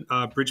priesthood,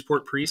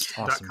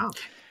 bridgeportpriest.com. Awesome.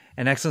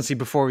 And Excellency,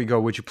 before we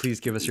go, would you please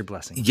give us your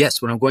blessing?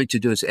 Yes, what I'm going to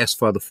do is ask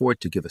Father Ford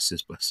to give us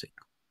his blessing.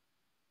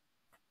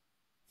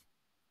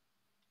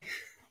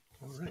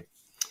 All right.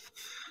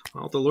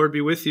 Well, the Lord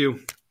be with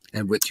you.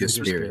 And with your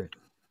spirit.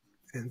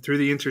 And through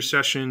the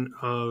intercession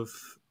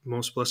of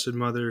Most Blessed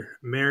Mother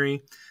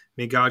Mary,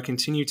 may God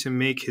continue to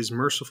make his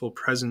merciful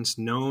presence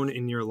known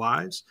in your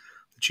lives,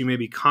 that you may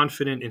be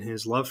confident in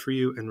his love for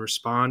you and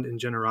respond in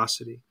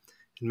generosity.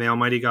 And may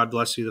Almighty God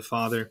bless you, the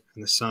Father,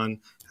 and the Son,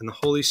 and the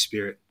Holy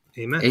Spirit.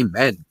 Amen.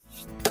 Amen.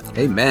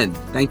 Amen.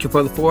 Thank you,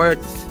 Father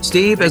Ford.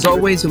 Steve, as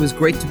always, it was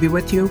great to be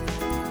with you.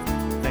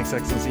 Thanks,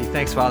 Excellency.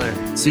 Thanks, Father.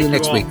 See you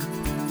next week.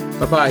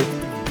 Bye-bye.